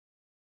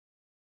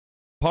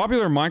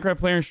 popular Minecraft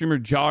player and streamer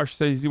Josh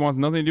says he wants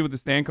nothing to do with the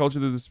stan culture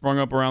that has sprung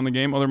up around the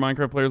game. Other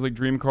Minecraft players like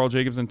Dream, Carl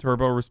Jacobs, and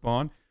Turbo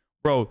respond.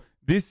 Bro,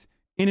 this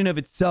in and of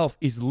itself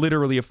is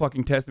literally a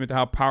fucking testament to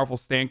how powerful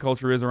stan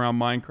culture is around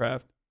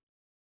Minecraft.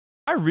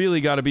 I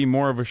really got to be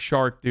more of a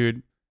shark,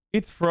 dude.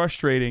 It's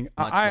frustrating.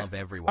 Much love,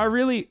 everyone. I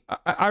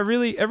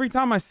really, every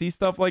time I see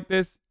stuff like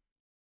this,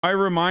 I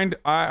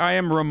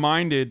am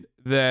reminded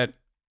that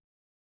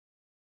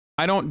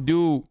I don't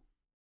do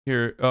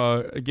Here,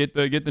 get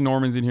the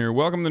Normans in here.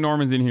 Welcome the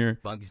Normans in here.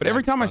 But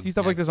every time I see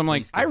stuff like this, I'm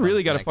like, I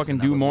really gotta fucking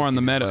do more on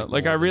the meta.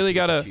 Like, I really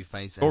gotta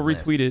go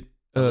retweet it,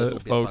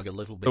 folks,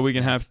 so we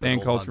can have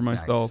stan culture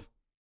myself.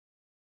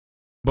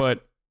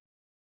 But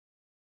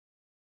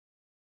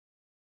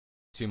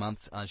 2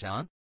 months,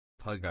 Arjan.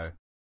 Pogo.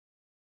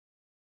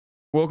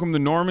 Welcome the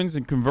Normans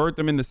and convert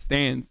them into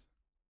stans.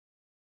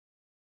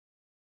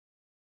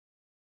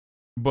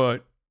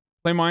 But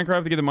play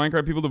Minecraft to get the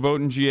Minecraft people to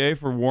vote in GA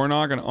for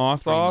Warnock and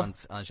Ossoff. 3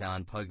 months,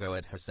 Arjan. Pogo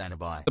at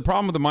Hasanabi. The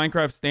problem with the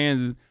Minecraft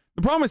stans is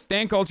the problem with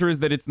stan culture is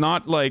that it's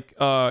not like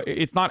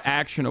it's not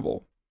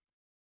actionable.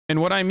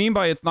 And what I mean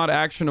by it's not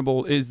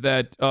actionable is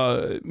that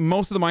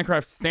most of the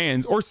Minecraft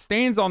stans or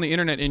stans on the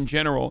internet in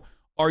general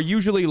are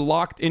usually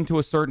locked into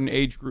a certain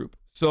age group.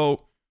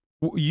 So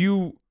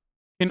you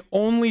can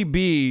only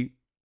be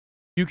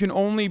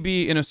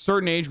in a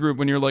certain age group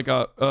when you're like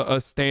a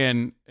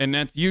stan, and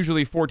that's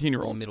usually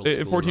 14-year-olds,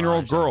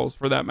 14-year-old girls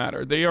for that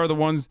matter. They are the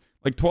ones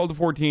like 12 to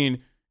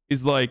 14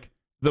 is like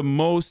the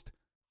most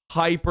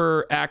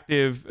hyper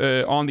active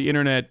on the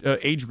internet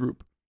age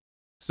group.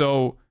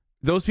 So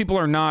those people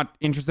are not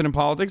interested in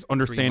politics,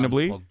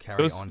 understandably.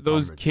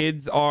 Those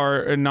kids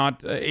are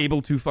not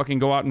able to fucking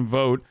go out and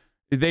vote.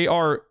 They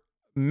are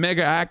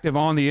mega active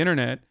on the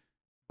internet,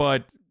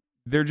 but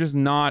they're just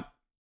not,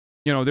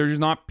 you know, they're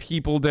just not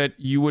people that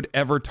you would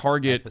ever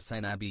target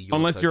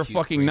unless you're a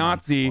fucking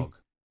Nazi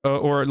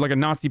or like a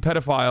Nazi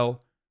pedophile,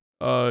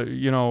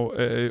 you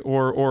know,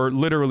 or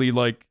literally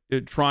like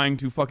trying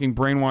to fucking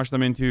brainwash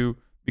them into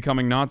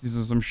becoming Nazis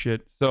or some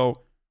shit.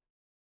 So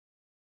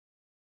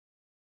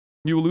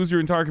you will lose your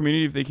entire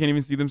community if they can't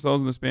even see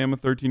themselves in the spam of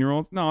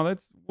 13-year-olds. No,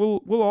 that's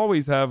we'll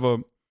always have a.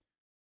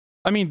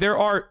 I mean, there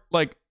are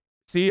like.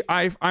 See,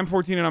 I'm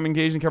 14 and I'm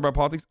engaged and care about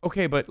politics.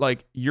 Okay, but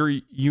like you're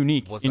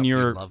unique in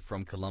your love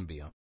from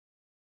Colombia.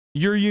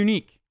 You're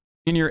unique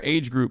in your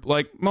age group.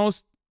 Like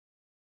most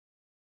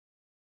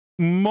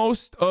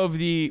of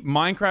the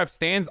Minecraft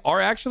stans are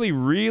actually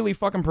really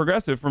fucking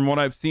progressive from what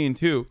I've seen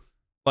too.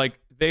 Like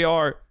they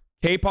are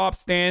K-pop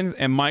stans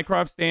and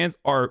Minecraft stans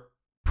are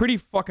pretty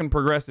fucking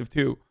progressive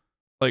too.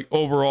 Like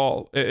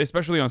overall,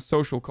 especially on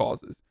social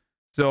causes.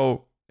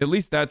 So at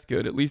least that's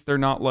good. At least they're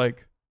not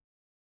like.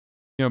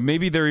 You know,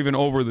 maybe they're even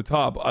over the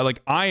top.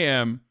 I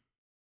am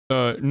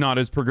not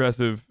as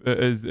progressive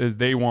as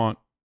they want.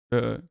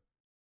 Who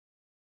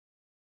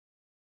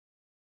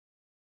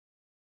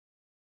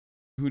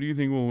do you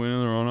think will win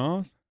in the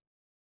runoffs?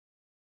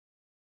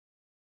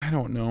 I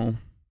don't know.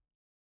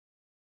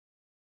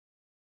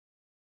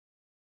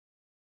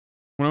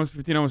 When I was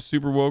 15, I was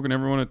super woke, and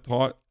everyone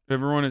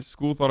at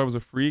school thought I was a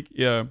freak.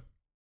 Yeah.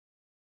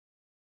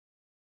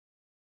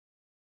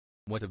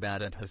 What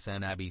about at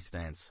Hasanabi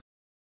stance?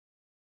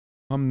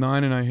 I'm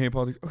 9 and I hate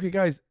politics. Okay,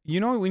 guys,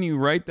 you know when you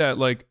write that,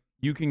 like,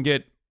 you can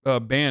get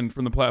banned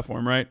from the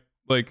platform, right?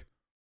 Like,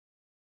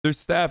 there's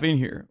staff in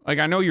here. Like,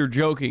 I know you're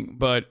joking,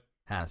 but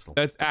hassle.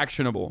 That's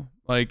actionable.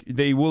 Like,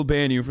 they will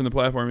ban you from the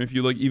platform if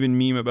you, like, even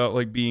meme about,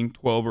 like, being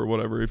 12 or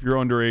whatever, if you're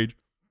underage.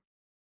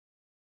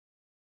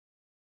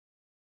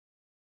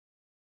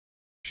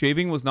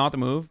 Shaving was not the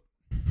move.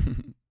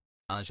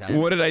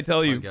 What did I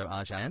tell you?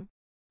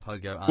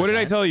 Pogo, what did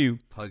I tell you?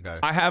 Pogo.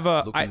 I have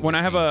when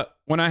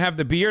I have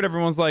the beard,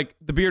 everyone's like,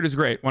 the beard is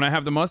great. When I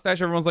have the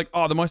mustache, everyone's like,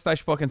 oh, the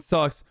mustache fucking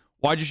sucks.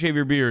 Why'd you shave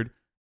your beard?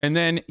 And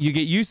then you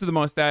get used to the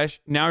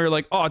mustache. Now you're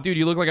like, oh, dude,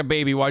 you look like a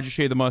baby. Why'd you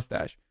shave the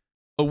mustache?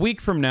 A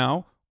week from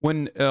now,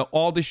 when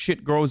all this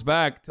shit grows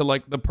back to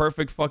like the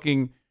perfect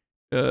fucking,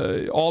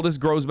 all this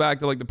grows back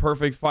to like the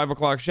perfect 5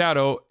 o'clock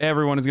shadow,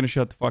 everyone is gonna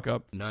shut the fuck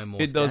up. No more.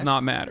 It does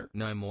not matter.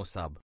 No more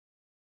sub.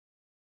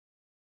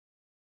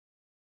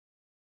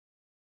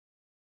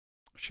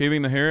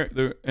 Shaving the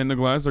hair and the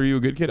glasses. Are you a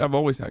good kid? I've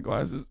always had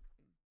glasses.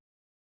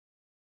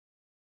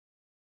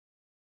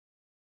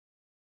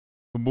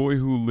 The boy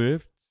who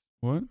lifts.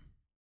 What?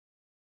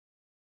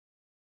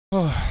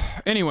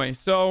 Anyway,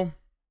 so.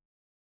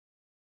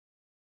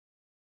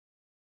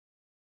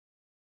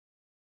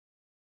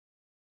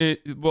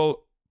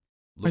 Well,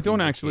 I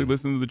don't actually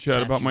listen to the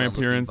chat about my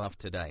appearance.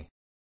 Today.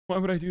 Why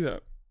would I do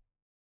that?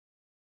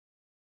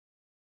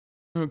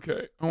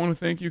 Okay, I want to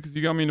thank you because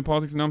you got me into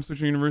politics and now I'm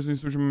switching universities,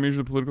 switching my major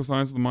to political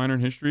science with a minor in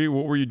history.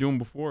 What were you doing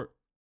before?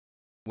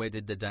 Where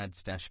did the dad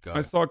stash go?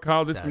 I saw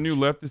Kyle did some new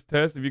leftist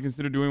test. If you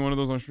consider doing one of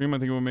those on stream, I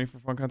think it would make for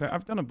fun content.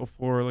 I've done it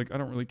before. Like, I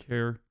don't really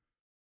care.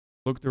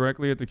 Look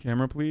directly at the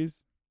camera, please.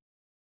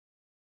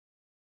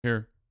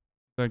 Here.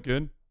 Is that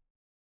good?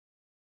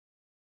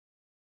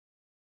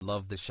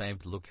 Love the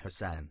shaved look,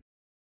 Hassan.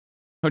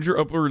 How'd your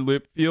upper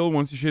lip feel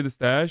once you shave the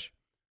stash?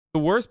 The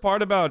worst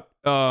part about,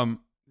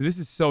 this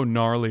is so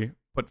gnarly.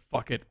 But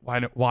fuck it,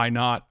 why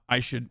not?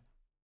 I should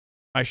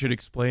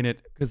explain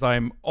it because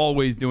I'm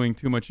always doing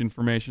too much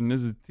information.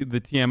 This is the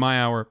TMI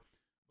hour.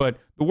 But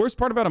the worst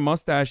part about a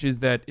mustache is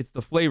that it's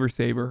the flavor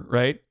saver,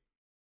 right?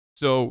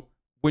 So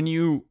when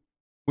you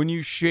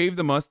shave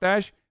the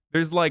mustache,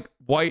 there's like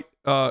white.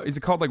 Is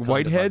it called like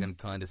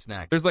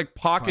whiteheads? There's like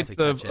pockets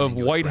of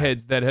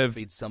whiteheads that have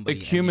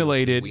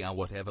accumulated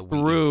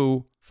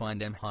through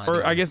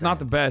or I guess not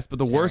the best, but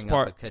the worst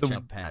part,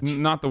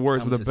 not the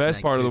worst, but the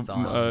best part of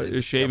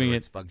the shaving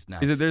it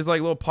is that there's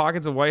like little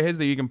pockets of whiteheads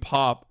that you can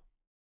pop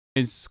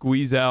and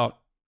squeeze out.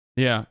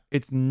 Yeah,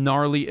 it's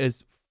gnarly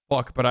as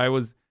fuck. But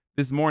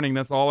this morning,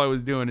 that's all I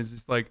was doing is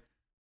just like,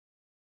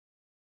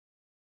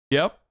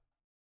 yep,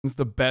 it's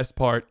the best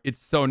part.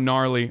 It's so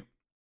gnarly.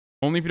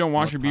 Only if you don't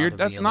wash your beard.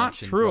 That's not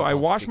true. I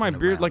wash my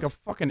beard like a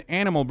fucking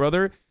animal,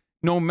 brother.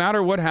 No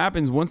matter what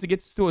happens, once it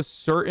gets to a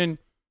certain...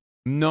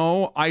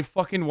 No, I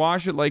fucking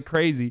wash it like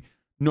crazy.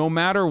 No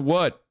matter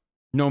what,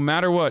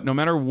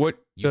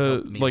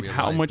 like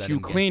how much you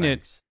clean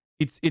it,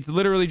 it's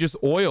literally just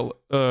oil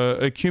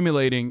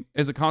accumulating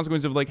as a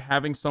consequence of like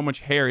having so much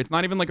hair. It's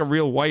not even like a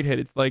real whitehead.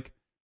 It's like...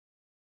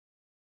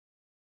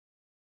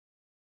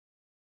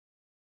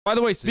 By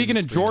the way, speaking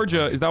of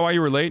Georgia, is that why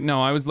you were late?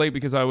 No, I was late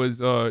because I was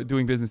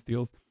doing business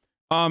deals.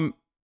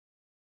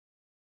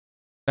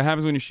 That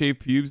happens when you shave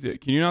pubes.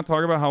 Can you not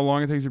talk about how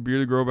long it takes your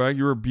beard to grow back?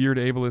 You're a beard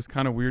ableist.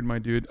 Kind of weird, my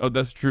dude. Oh,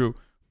 that's true.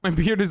 My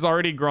beard is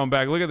already grown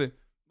back. Look at it.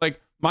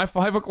 Like, my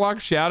 5 o'clock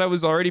shadow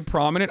is already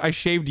prominent. I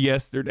shaved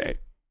yesterday.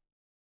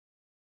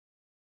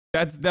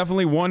 That's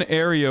definitely one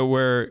area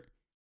where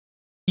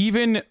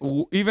even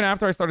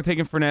after I started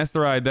taking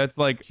finasteride, that's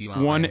like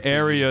one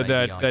area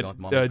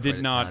that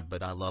did not,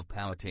 but I love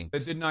power tinks.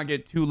 That did not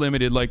get too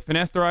limited. Like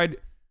finasteride,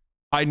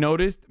 I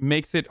noticed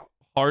makes it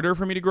harder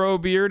for me to grow a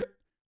beard.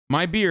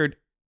 My beard,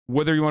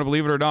 whether you want to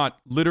believe it or not,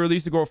 literally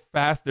used to grow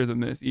faster than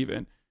this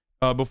even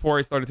before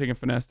I started taking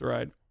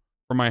finasteride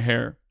for my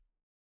hair.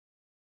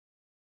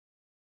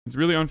 It's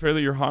really unfair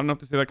that you're hot enough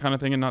to say that kind of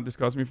thing and not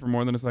discuss me for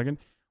more than a second.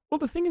 Well,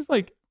 the thing is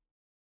like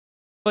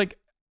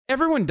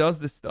everyone does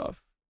this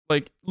stuff.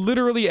 Like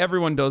literally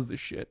everyone does this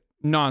shit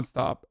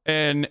nonstop.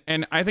 And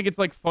I think it's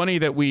like funny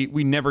that we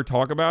never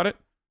talk about it.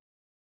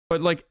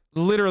 But like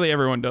literally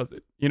everyone does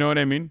it. You know what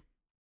I mean?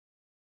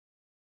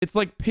 It's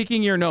like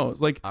picking your nose.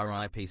 Like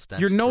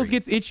your nose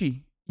gets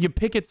itchy. You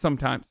pick it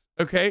sometimes.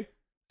 Okay?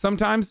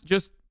 Sometimes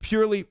just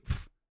purely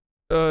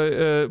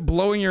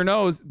blowing your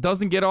nose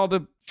doesn't get all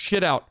the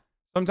shit out.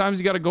 Sometimes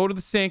you got to go to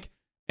the sink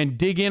and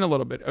dig in a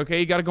little bit.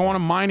 Okay? You got to go on a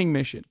mining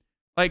mission.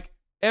 Like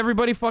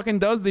everybody fucking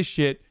does this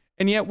shit.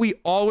 And yet we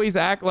always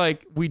act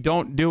like we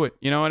don't do it.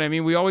 You know what I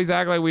mean? We always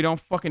act like we don't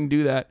fucking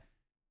do that.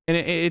 And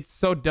it's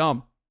so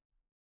dumb.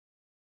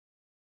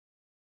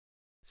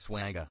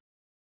 Swagger.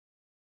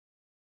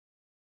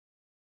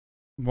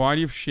 Why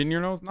do you have shit in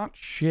your nose? Not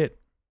shit.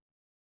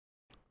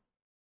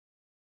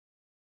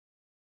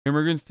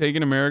 Immigrants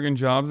taking American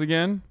jobs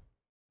again?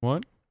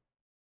 What?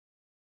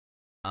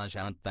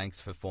 Arjan, thanks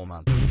for 4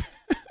 months.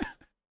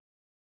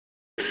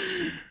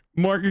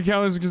 Mark your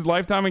calendars because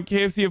Lifetime and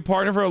KFC have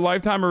partnered for a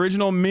Lifetime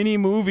original mini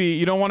movie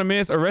you don't want to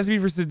miss. A Recipe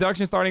for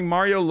Seduction starring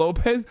Mario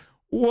Lopez.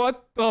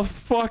 What the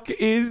fuck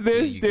is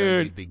this,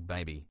 dude? Go, big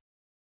baby.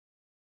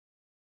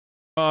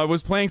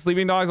 Was playing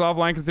Sleeping Dogs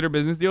offline consider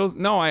business deals?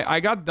 No,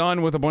 I got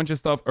done with a bunch of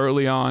stuff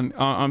early on.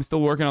 I'm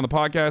still working on the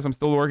podcast. I'm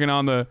still working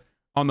on the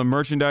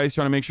merchandise,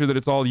 trying to make sure that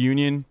it's all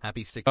union.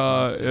 Happy 6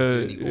 months.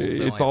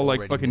 It's all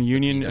like fucking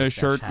union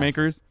shirt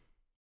makers.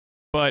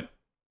 But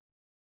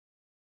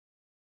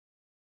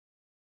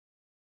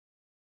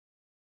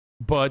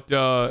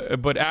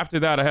after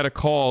that, I had a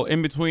call.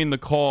 In between the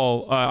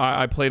call,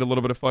 I played a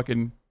little bit of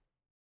fucking...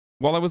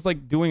 While I was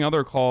like doing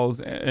other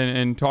calls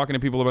and talking to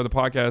people about the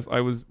podcast,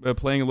 I was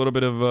playing a little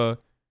bit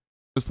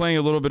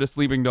of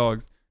Sleeping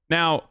Dogs.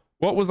 Now,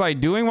 what was I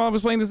doing while I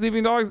was playing the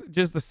Sleeping Dogs?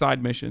 Just the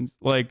side missions.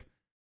 Like,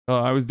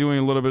 I was doing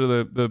a little bit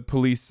of the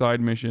police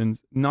side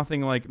missions.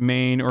 Nothing like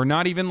main or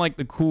not even like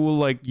the cool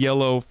like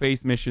yellow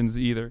face missions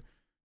either.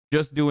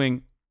 Just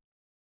doing...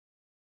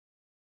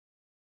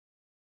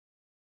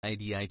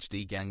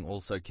 ADHD gang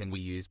also, can we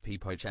use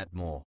Peepo chat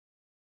more?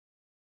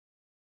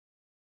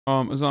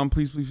 Azam,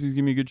 please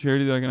give me a good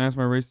charity that I can ask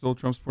my racist old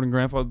Trump supporting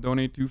grandfather to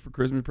donate to for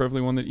Christmas,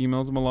 preferably one that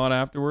emails him a lot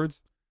afterwards.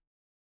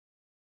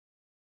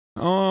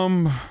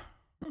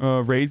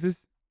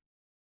 Raises.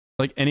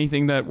 Like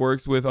anything that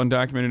works with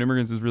undocumented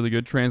immigrants is really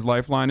good. Trans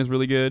Lifeline is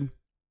really good.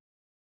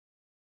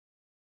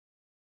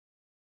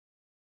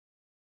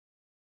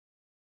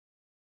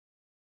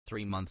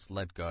 Three months,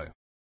 let go.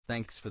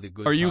 Thanks for the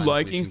good. Are you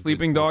liking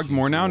Sleeping Dogs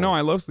more now? No,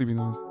 I love Sleeping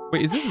Dogs.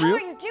 Wait, is this real?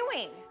 What are you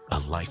doing? A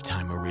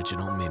Lifetime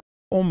original mini.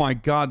 Oh my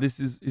god, this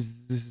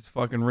is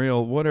fucking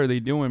real. What are they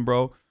doing,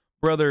 bro?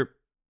 Brother,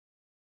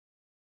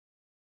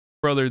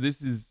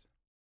 this is,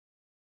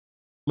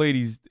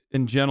 ladies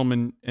and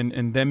gentlemen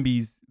and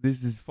thembies,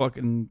 this is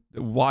fucking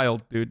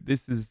wild, dude.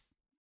 This is,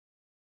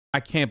 I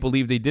can't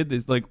believe they did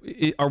this. Like,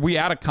 are we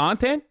out of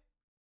content?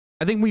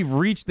 I think we've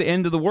reached the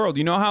end of the world.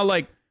 You know how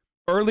like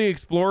early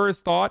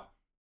explorers thought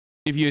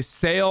if you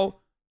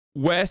sail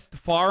west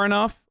far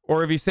enough,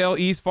 or if you sail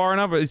east far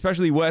enough, or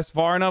especially west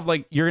far enough,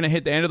 like you're gonna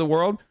hit the end of the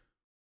world?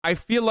 I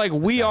feel like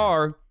we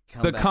are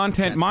the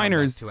content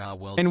miners,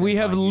 and we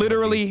have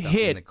literally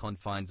hit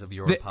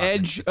the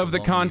edge of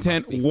the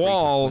content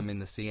wall, and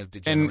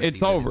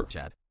it's over.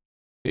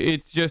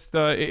 It's just,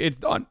 it's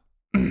done.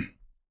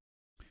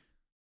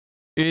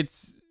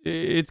 It's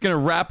it's gonna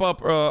wrap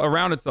up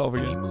around itself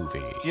again.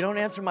 Movie. You don't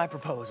answer my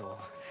proposal,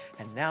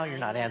 and now you're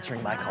not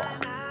answering my call.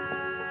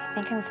 I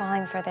think I'm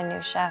falling for the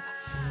new chef.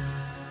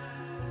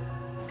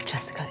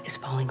 Jessica is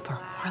falling for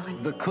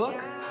Harlan. The cook?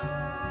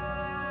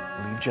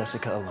 Leave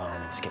Jessica alone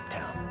and skip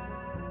town.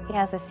 He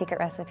has a secret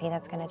recipe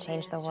that's going to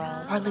change the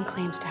world. Harlan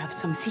claims to have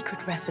some secret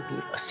recipe.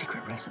 A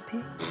secret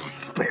recipe?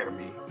 Spare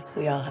me.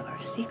 We all have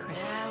our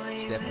secrets.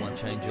 Step 1,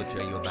 change your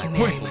back. You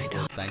marry my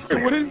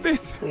daughter. What is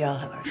this? We all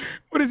have our...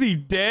 What is he,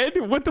 dead?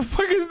 What the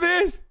fuck is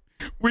this?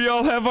 We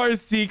all have our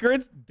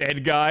secrets?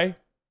 Dead guy.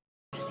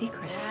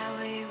 secrets.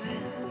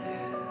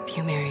 If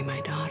you marry my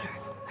daughter,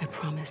 I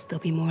promise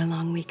there'll be more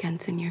long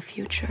weekends in your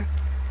future.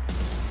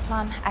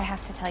 Mom, I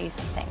have to tell you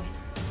something.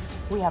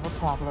 We have a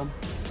problem.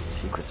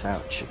 Secret's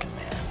out, chicken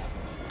man.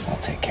 I'll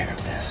take care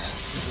of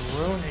this.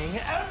 You're ruining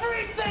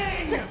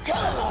everything! Just kill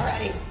him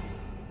already!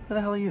 Who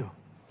the hell are you?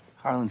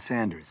 Harlan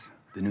Sanders,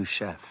 the new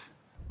chef.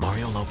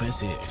 Mario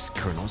Lopez is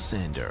Colonel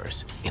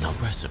Sanders in a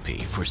recipe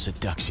for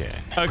seduction.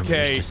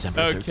 Okay,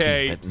 December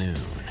 13th at noon.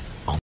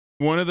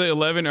 One of the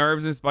 11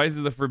 herbs and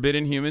spices, the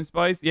forbidden human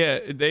spice. Yeah,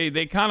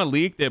 they kind of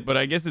leaked it, but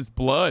I guess it's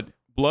blood.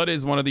 Blood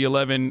is one of the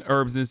 11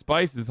 herbs and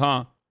spices,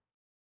 huh?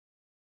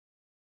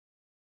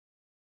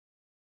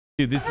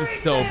 Dude, this is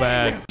so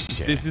bad.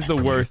 This is the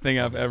worst thing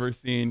I've ever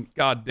seen.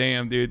 God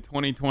damn, dude.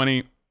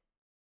 2020.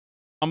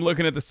 I'm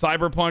looking at the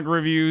Cyberpunk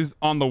reviews.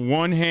 On the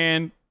one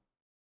hand,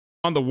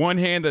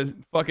 the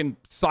fucking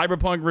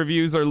Cyberpunk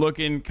reviews are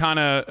looking kind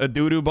of a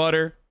doo-doo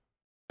butter.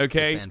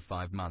 Okay?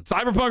 5 months.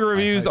 Cyberpunk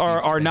reviews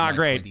are not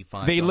great.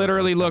 They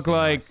literally look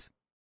like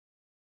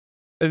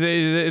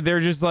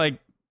they're just like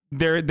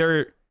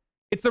they're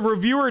it's a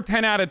reviewer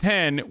 10 out of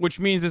 10,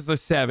 which means it's a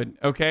 7,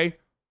 okay?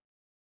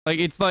 Like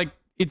it's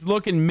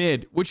looking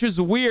mid, which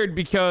is weird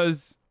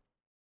because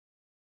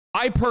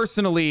I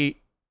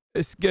personally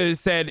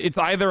said it's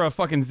either a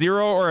fucking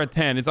 0 or a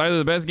 10. It's either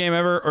the best game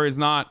ever or it's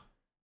not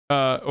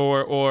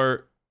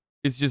or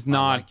it's just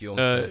not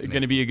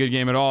going to be a good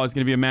game at all. It's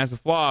going to be a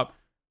massive flop.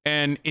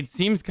 And it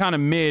seems kind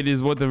of mid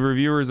is what the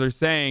reviewers are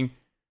saying.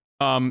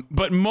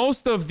 But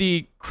most of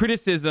the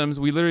criticisms,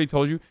 we literally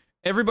told you,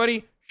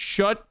 everybody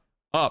shut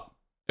up,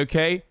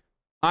 okay?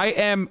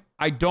 I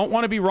don't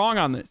want to be wrong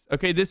on this,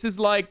 okay? This is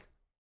like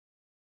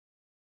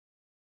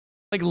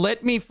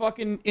let me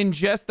fucking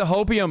ingest the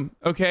hopium,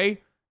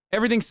 okay?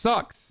 Everything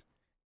sucks.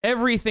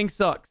 Everything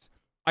sucks.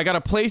 I got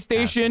a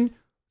PlayStation,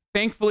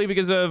 thankfully,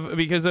 because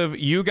of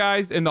you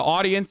guys in the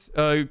audience,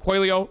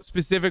 Coelho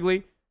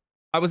specifically.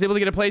 I was able to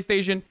get a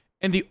PlayStation,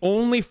 and the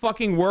only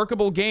fucking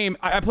workable game...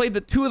 I played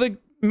the 2 of the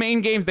main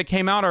games that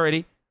came out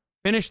already.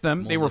 Finished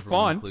them. They were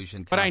fun.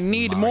 But I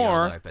need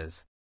more.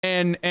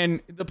 And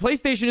the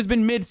PlayStation has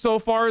been mid so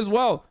far as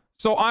well.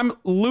 So I'm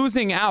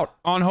losing out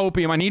on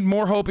hopium. I need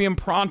more hopium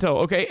pronto.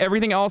 Okay?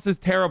 Everything else is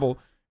terrible.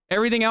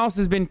 Everything else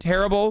has been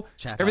terrible.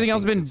 Everything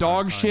else has been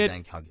dog shit.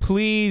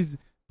 Please,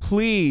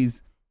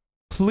 please,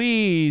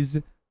 please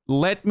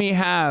let me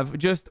have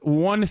just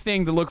one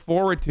thing to look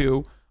forward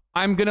to.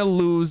 I'm gonna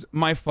lose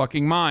my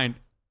fucking mind.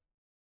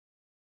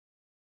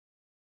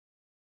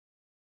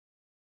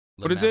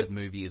 What is it?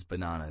 Movie is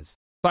bananas.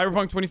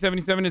 Cyberpunk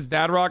 2077 is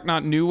Dad Rock,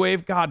 not New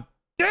Wave. God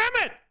damn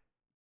it!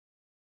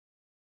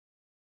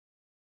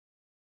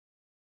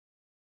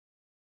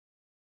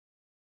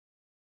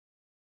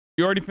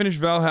 You already finished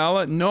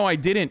Valhalla? No, I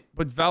didn't.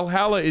 But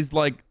Valhalla is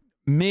like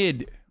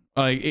mid.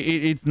 Like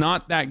it's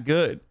not that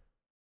good.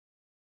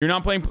 You're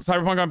not playing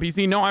Cyberpunk on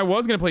PC? No, I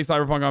was gonna play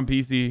Cyberpunk on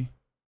PC.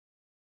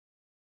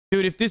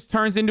 Dude, if this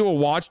turns into a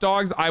Watch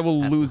Dogs, I will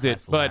lose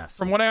it. But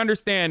from what I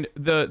understand,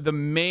 the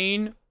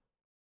main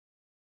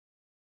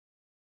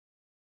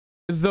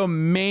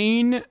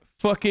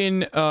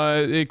fucking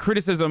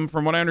criticism,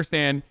 from what I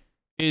understand,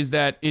 is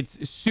that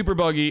it's super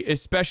buggy,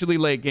 especially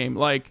late game.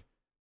 Like,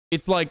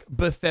 it's like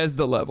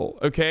Bethesda level,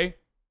 okay?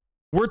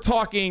 We're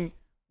talking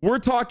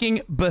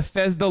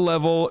Bethesda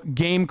level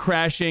game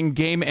crashing,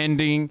 game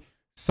ending,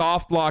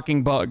 soft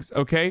locking bugs,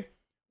 okay?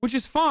 Which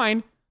is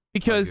fine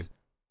because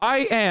I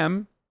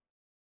am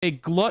a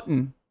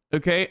glutton,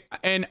 okay?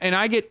 And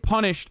I get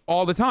punished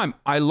all the time.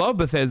 I love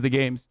Bethesda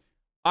games.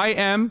 I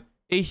am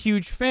a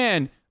huge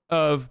fan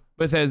of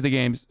Bethesda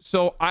games.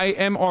 So I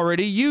am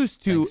already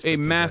used to a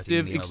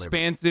massive,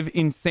 expansive,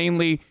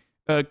 insanely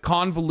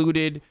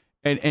convoluted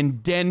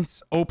and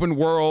dense open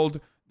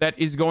world that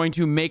is going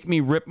to make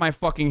me rip my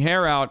fucking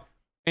hair out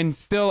and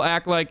still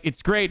act like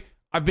it's great.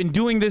 I've been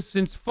doing this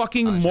since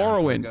fucking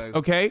Morrowind,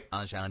 okay?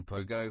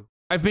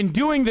 I've been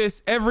doing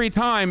this every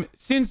time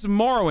since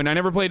Morrowind. I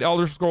never played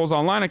Elder Scrolls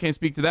Online. I can't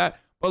speak to that.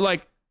 But,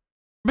 like,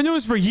 I've been doing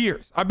this for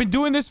years. I've been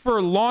doing this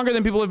for longer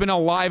than people have been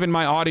alive in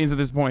my audience at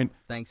this point.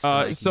 Thanks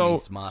for making me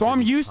smart. So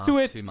I'm used to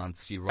it. 2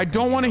 months, I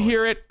don't want to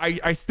hear it.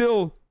 I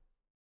still...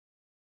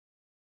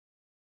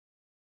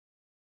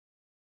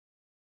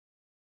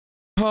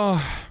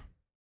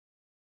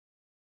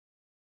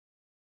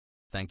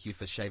 Thank you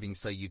for shaving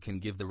so you can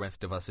give the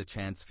rest of us a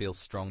chance. Feel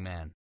strong,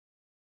 man.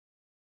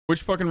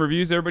 Which fucking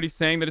reviews? Everybody's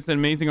saying that it's an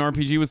amazing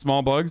RPG with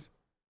small bugs.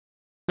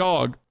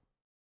 Dog.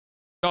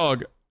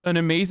 An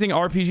amazing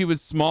RPG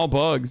with small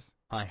bugs.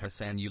 Hi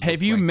Hassan,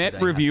 have you met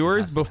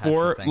reviewers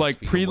before, like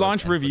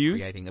pre-launch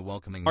reviews?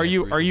 Are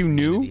you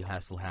new?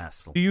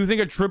 Do you think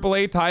a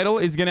AAA title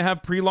is gonna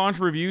have pre-launch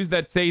reviews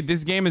that say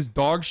this game is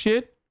dog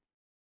shit?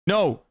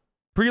 No,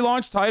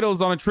 pre-launch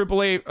titles on a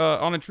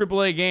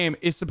AAA game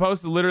is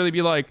supposed to literally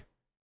be like,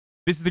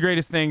 this is the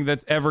greatest thing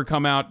that's ever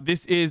come out.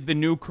 This is the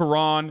new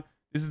Quran.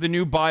 This is the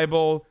new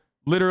Bible.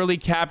 Literally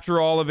capture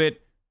all of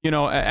it. You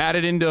know, add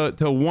it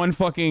into one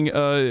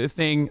fucking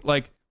thing.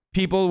 Like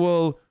people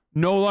will.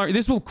 No longer,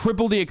 this will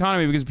cripple the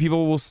economy because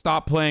people will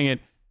stop playing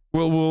it.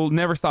 Will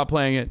never stop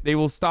playing it. They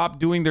will stop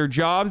doing their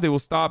jobs. They will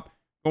stop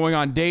going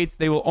on dates.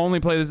 They will only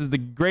play this as the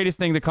greatest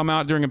thing to come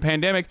out during a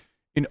pandemic.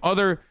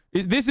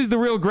 This is the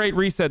real great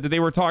reset that they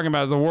were talking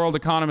about, the World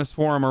Economist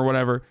Forum or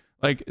whatever.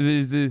 Like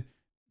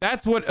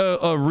that's what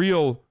a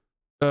real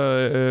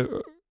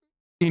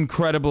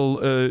incredible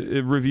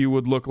review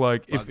would look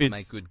like if it's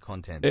make good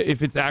content.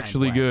 If it's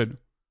actually good.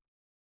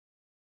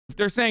 If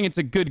they're saying it's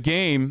a good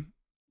game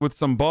with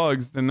some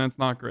bugs, then that's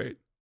not great.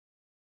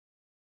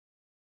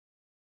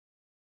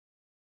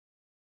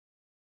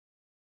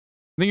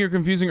 I think you're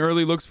confusing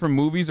early looks from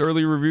movies.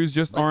 Early reviews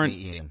just aren't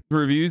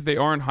reviews. They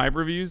aren't hype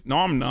reviews. No,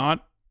 I'm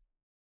not.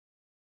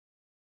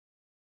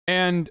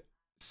 And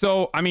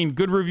so, I mean,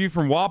 good review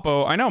from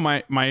Wapo. I know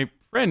my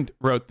friend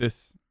wrote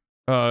this.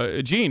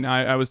 Gene,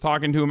 I was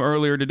talking to him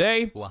earlier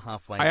today.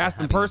 I asked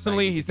him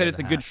personally. He said it's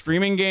a good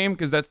streaming game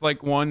because that's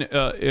like one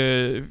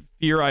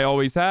fear I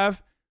always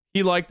have.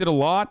 He liked it a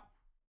lot.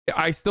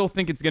 I still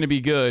think it's going to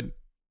be good.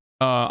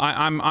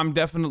 I am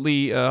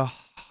definitely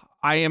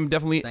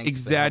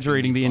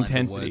exaggerating the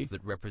intensity. Words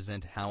that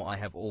represent how I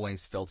have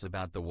always felt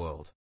about the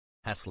world.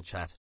 Hassle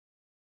chat.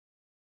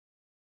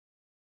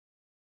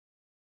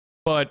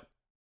 But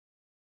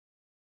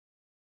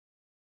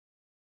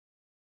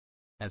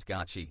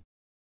Asgachi.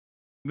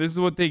 This is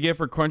what they get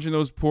for crunching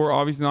those poor,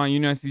 obviously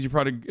non-unionized CD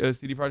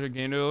Projekt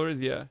game developers.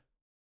 Yeah.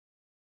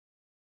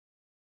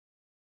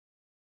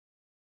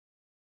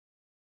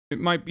 It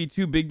might be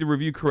too big to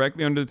review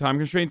correctly under the time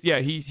constraints. Yeah,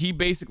 he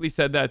basically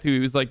said that too. He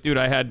was like, dude,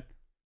 I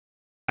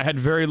had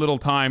very little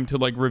time to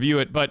like review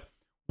it. But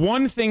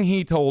one thing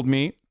he told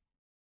me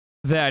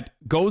that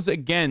goes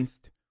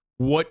against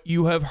what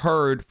you have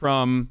heard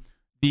from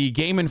the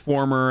Game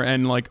Informer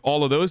and like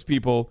all of those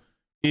people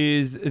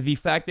is the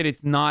fact that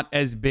it's not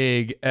as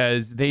big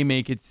as they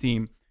make it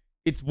seem.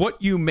 It's what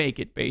you make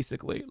it,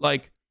 basically.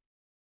 Like,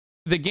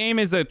 the game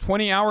is a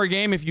 20-hour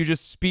game if you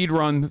just speed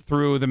run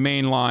through the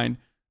main line.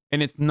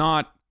 And it's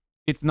not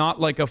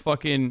like a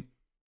fucking,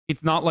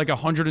 it's not like a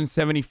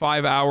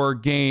 175-hour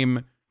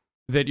game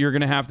that you're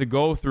going to have to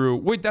go through.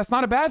 Wait, that's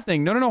not a bad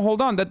thing. No,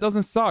 hold on. That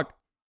doesn't suck.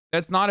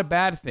 That's not a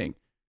bad thing.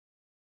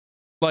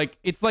 Like,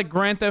 it's like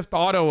Grand Theft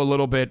Auto a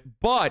little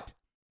bit, but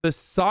the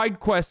side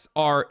quests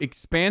are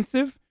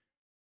expansive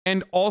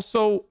and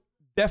also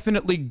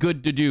definitely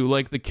good to do,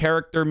 like the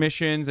character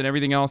missions and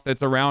everything else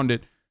that's around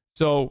it.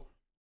 So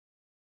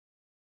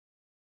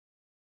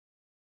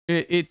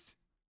it's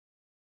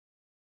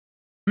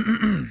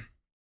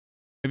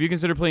have you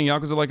considered playing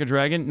Yakuza Like a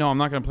Dragon? No, I'm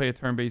not going to play a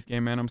turn-based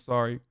game, man. I'm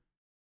sorry.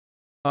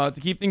 To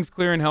keep things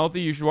clear and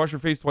healthy, you should wash your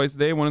face twice a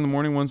day, one in the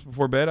morning, once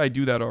before bed. I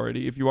do that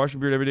already. If you wash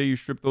your beard every day, you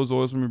strip those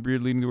oils from your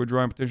beard, leading to a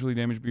dry and potentially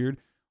damaged beard.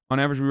 On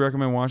average, we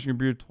recommend washing your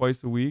beard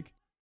twice a week.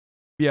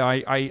 Yeah,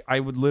 I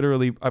would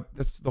literally...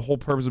 that's the whole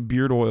purpose of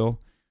beard oil.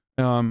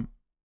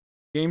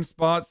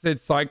 GameSpot said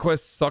side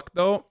quests suck,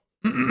 though.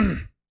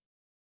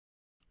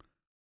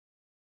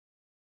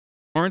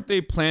 Aren't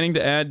they planning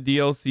to add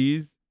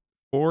DLCs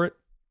for it?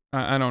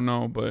 I don't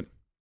know, but...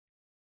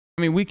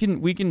 I mean, we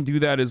can do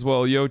that as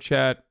well. Yo,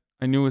 chat.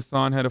 I knew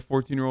Hassan had a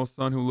 14-year-old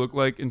son who looked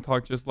like and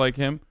talked just like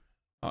him.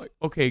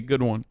 Okay,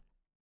 good one.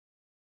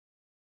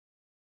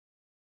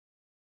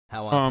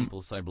 How are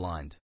people so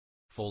blind?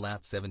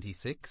 Fallout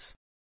 76?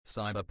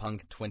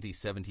 Cyberpunk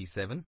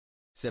 2077?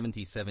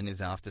 77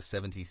 is after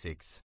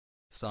 76.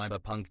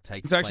 Cyberpunk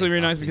takes It's actually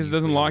really nice because it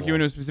doesn't lock you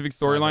into a specific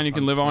storyline. You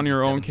can live on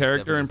your own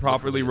character and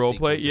properly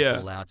roleplay. Yeah.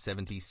 Fallout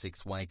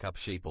 76 Wake Up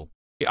Sheeple.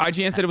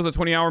 IGN said it was a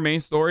 20-hour main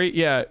story.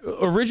 Yeah.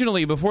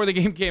 Originally, before the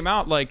game came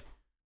out, like,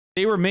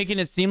 they were making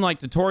it seem like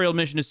tutorial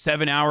mission is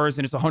 7 hours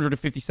and it's a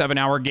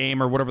 157-hour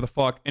game or whatever the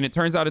fuck. And it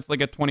turns out it's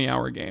like a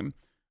 20-hour game.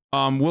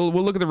 We'll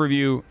look at the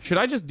review. Should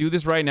I just do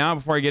this right now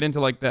before I get into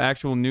like the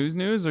actual news,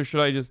 or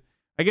should I just...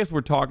 I guess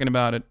we're talking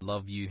about it.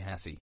 Love you,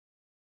 Hassie.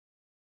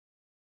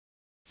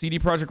 CD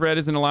Projekt Red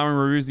isn't allowing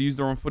reviewers to use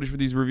their own footage for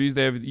these reviews.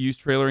 They have used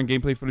trailer and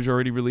gameplay footage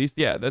already released.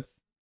 Yeah, that's...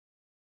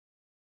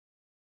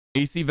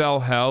 AC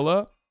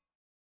Valhalla.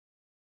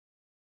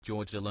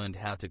 Georgia learned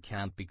how to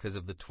count because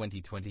of the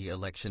 2020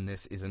 election.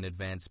 This is an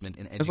advancement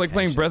in education. It's like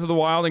playing Breath of the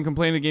Wild and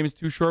complaining the game is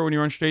too short when you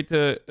run straight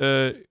to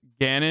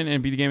Ganon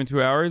and beat the game in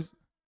 2 hours.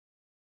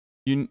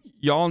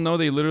 Y'all know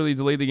they literally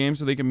delayed the game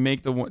so they can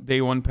make the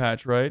day one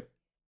patch, right?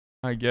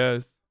 I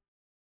guess.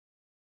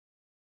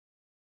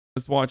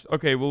 Let's watch.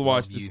 Okay, we'll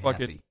watch this. Fuck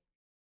it.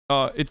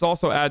 It's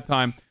also ad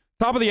time.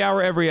 Top of the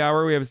hour, every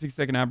hour, we have a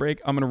 6-second ad break.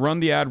 I'm going to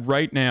run the ad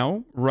right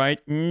now. Right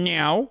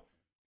now.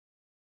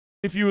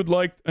 If you would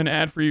like an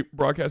ad-free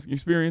broadcasting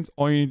experience,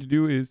 all you need to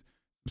do is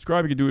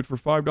subscribe. You can do it for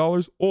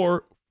 $5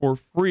 or for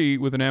free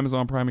with an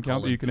Amazon Prime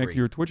account that you connect to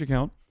your Twitch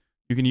account.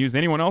 You can use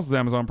anyone else's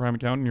Amazon Prime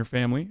account in your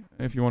family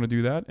if you want to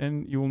do that,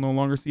 and you will no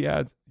longer see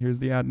ads. Here's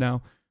the ad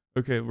now.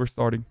 Okay, we're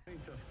starting. We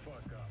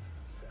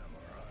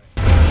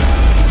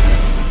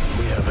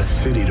have a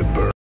city to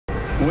burn.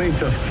 Wake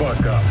the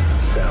fuck up,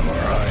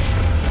 samurai.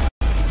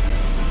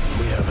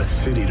 We have a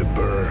city to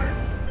burn.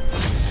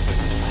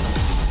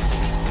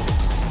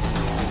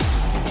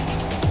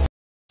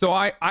 So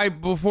I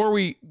before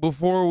we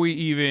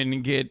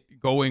even get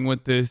going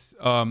with this,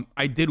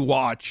 I did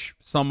watch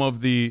some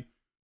of the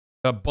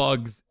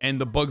bugs, and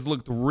the bugs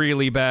looked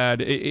really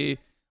bad.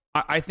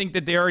 I think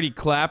that they already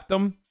clapped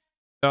them,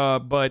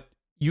 but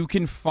you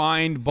can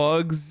find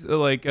bugs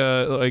like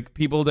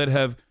people that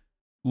have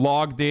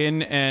logged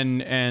in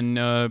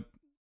and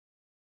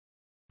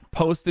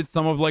posted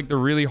some of like the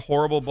really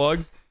horrible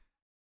bugs.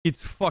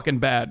 It's fucking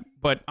bad,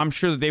 but I'm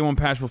sure the day one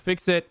patch will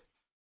fix it.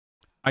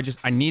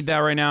 I need that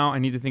right now. I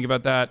need to think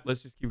about that.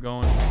 Let's just keep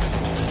going.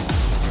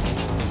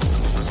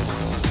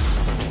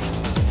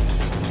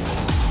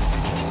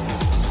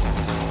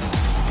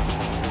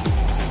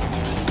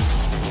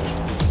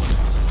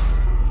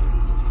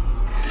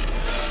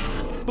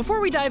 Before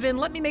we dive in,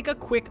 let me make a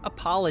quick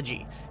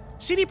apology.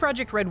 CD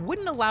Projekt Red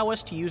wouldn't allow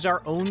us to use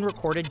our own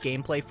recorded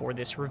gameplay for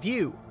this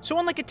review. So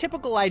unlike a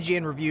typical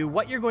IGN review,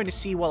 what you're going to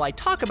see while I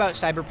talk about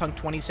Cyberpunk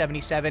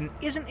 2077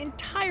 isn't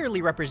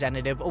entirely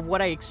representative of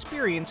what I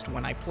experienced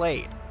when I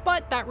played.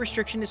 But that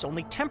restriction is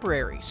only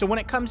temporary, so when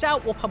it comes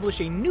out, we'll publish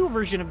a new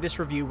version of this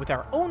review with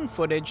our own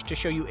footage to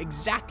show you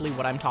exactly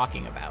what I'm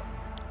talking about.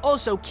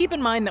 Also, keep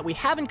in mind that we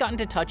haven't gotten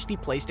to touch the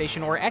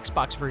PlayStation or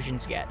Xbox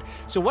versions yet,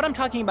 so what I'm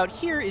talking about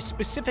here is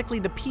specifically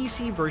the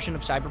PC version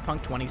of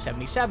Cyberpunk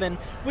 2077,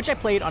 which I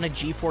played on a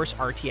GeForce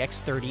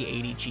RTX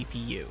 3080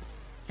 GPU.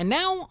 And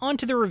now,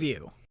 onto the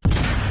review.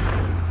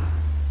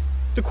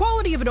 The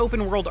quality of an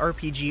open-world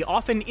RPG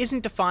often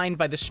isn't defined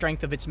by the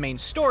strength of its main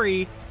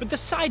story, but the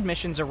side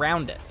missions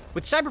around it.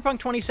 With Cyberpunk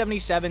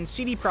 2077,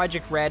 CD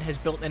Projekt Red has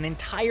built an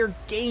entire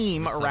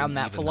game around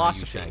that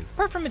philosophy.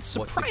 Apart from its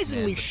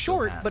surprisingly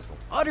short but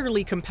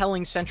utterly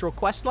compelling central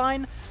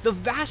questline, the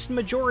vast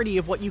majority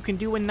of what you can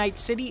do in Night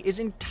City is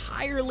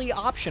entirely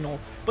optional,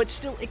 but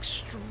still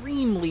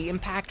extremely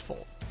impactful.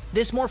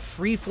 This more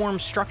free-form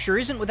structure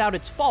isn't without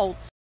its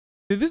faults.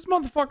 Did this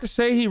motherfucker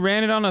say he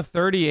ran it on a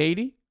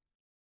 3080?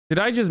 Did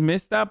I just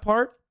miss that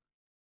part?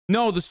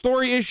 No, the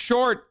story is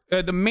short.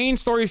 The main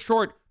story is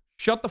short.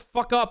 Shut the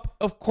fuck up.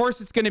 Of course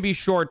it's going to be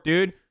short,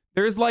 dude.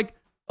 There's like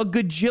a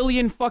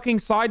gajillion fucking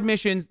side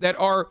missions that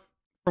are,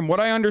 from what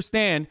I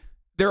understand,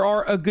 there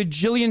are a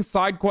gajillion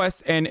side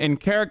quests and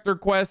character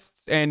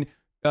quests and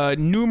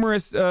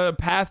numerous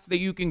paths that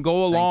you can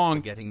go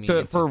along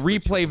for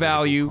replay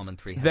value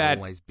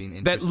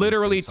that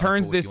literally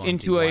turns this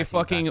into a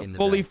fucking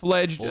fully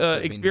fledged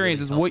experience.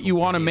 Is what you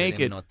want to make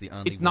it.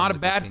 It's not a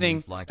bad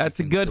thing. That's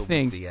a good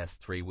thing.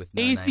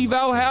 AC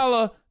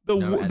Valhalla,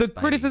 the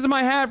criticism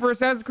I had for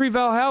Assassin's Creed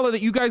Valhalla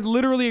that you guys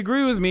literally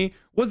agree with me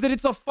was that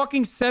it's a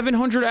fucking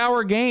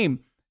 700-hour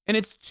game and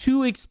it's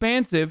too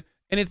expansive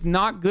and it's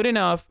not good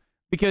enough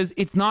because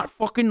it's not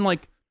fucking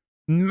like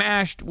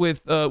mashed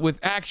with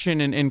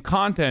action and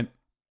content.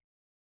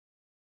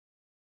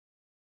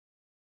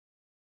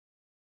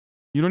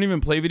 You don't even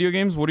play video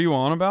games? What are you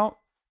on about?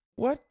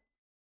 What?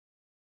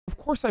 Of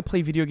course I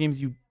play video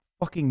games, you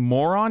fucking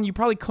moron. You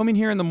probably come in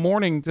here in the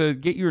morning to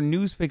get your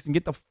news fix and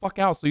get the fuck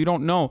out so you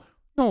don't know.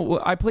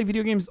 No, I play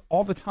video games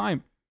all the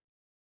time.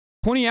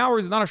 20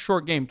 hours is not a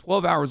short game.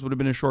 12 hours would have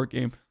been a short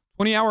game.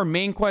 20-hour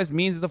main quest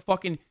means it's a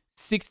fucking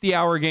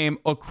 60-hour game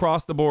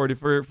across the board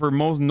for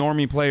most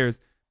normie players.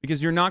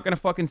 Because you're not going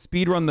to fucking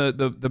speedrun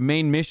the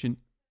main mission.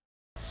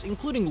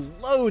 Including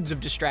loads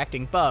of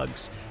distracting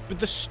bugs, but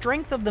the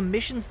strength of the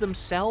missions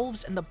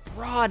themselves and the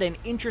broad and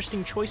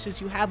interesting choices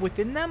you have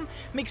within them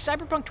make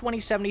Cyberpunk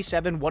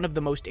 2077 one of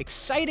the most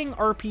exciting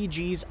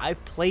RPGs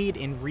I've played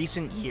in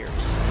recent years.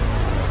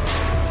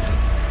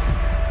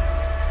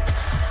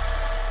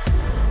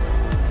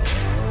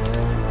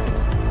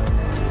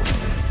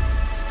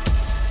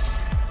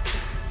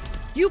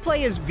 You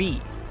play as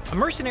V, a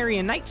mercenary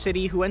in Night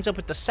City who ends up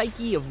with the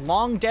psyche of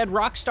long-dead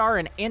rock star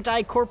and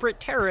anti-corporate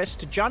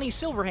terrorist Johnny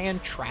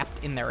Silverhand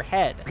trapped in their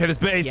head. Look at his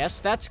base. Yes,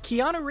 that's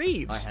Keanu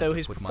Reeves, though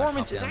his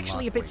performance is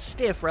actually a bit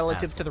stiff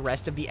relative to the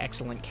rest of the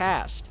excellent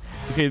cast.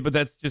 Okay, but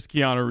that's just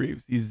Keanu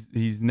Reeves.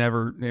 He's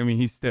never, I mean,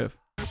 he's stiff.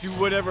 Do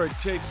whatever it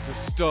takes to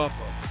stop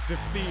him,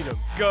 defeat him,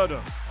 gut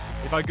him.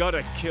 If I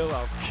gotta kill,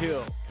 I'll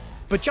kill.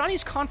 But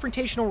Johnny's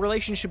confrontational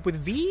relationship with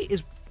V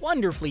is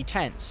wonderfully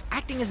tense,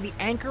 acting as the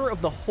anchor of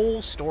the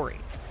whole story.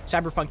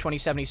 Cyberpunk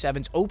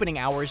 2077's opening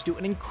hours do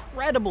an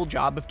incredible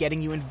job of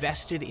getting you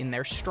invested in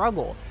their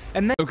struggle.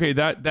 And then okay,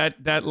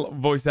 that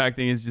voice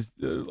acting is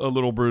just a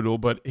little brutal,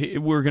 but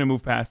we're gonna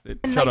move past it.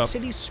 Shut Night up.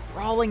 City's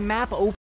sprawling map opens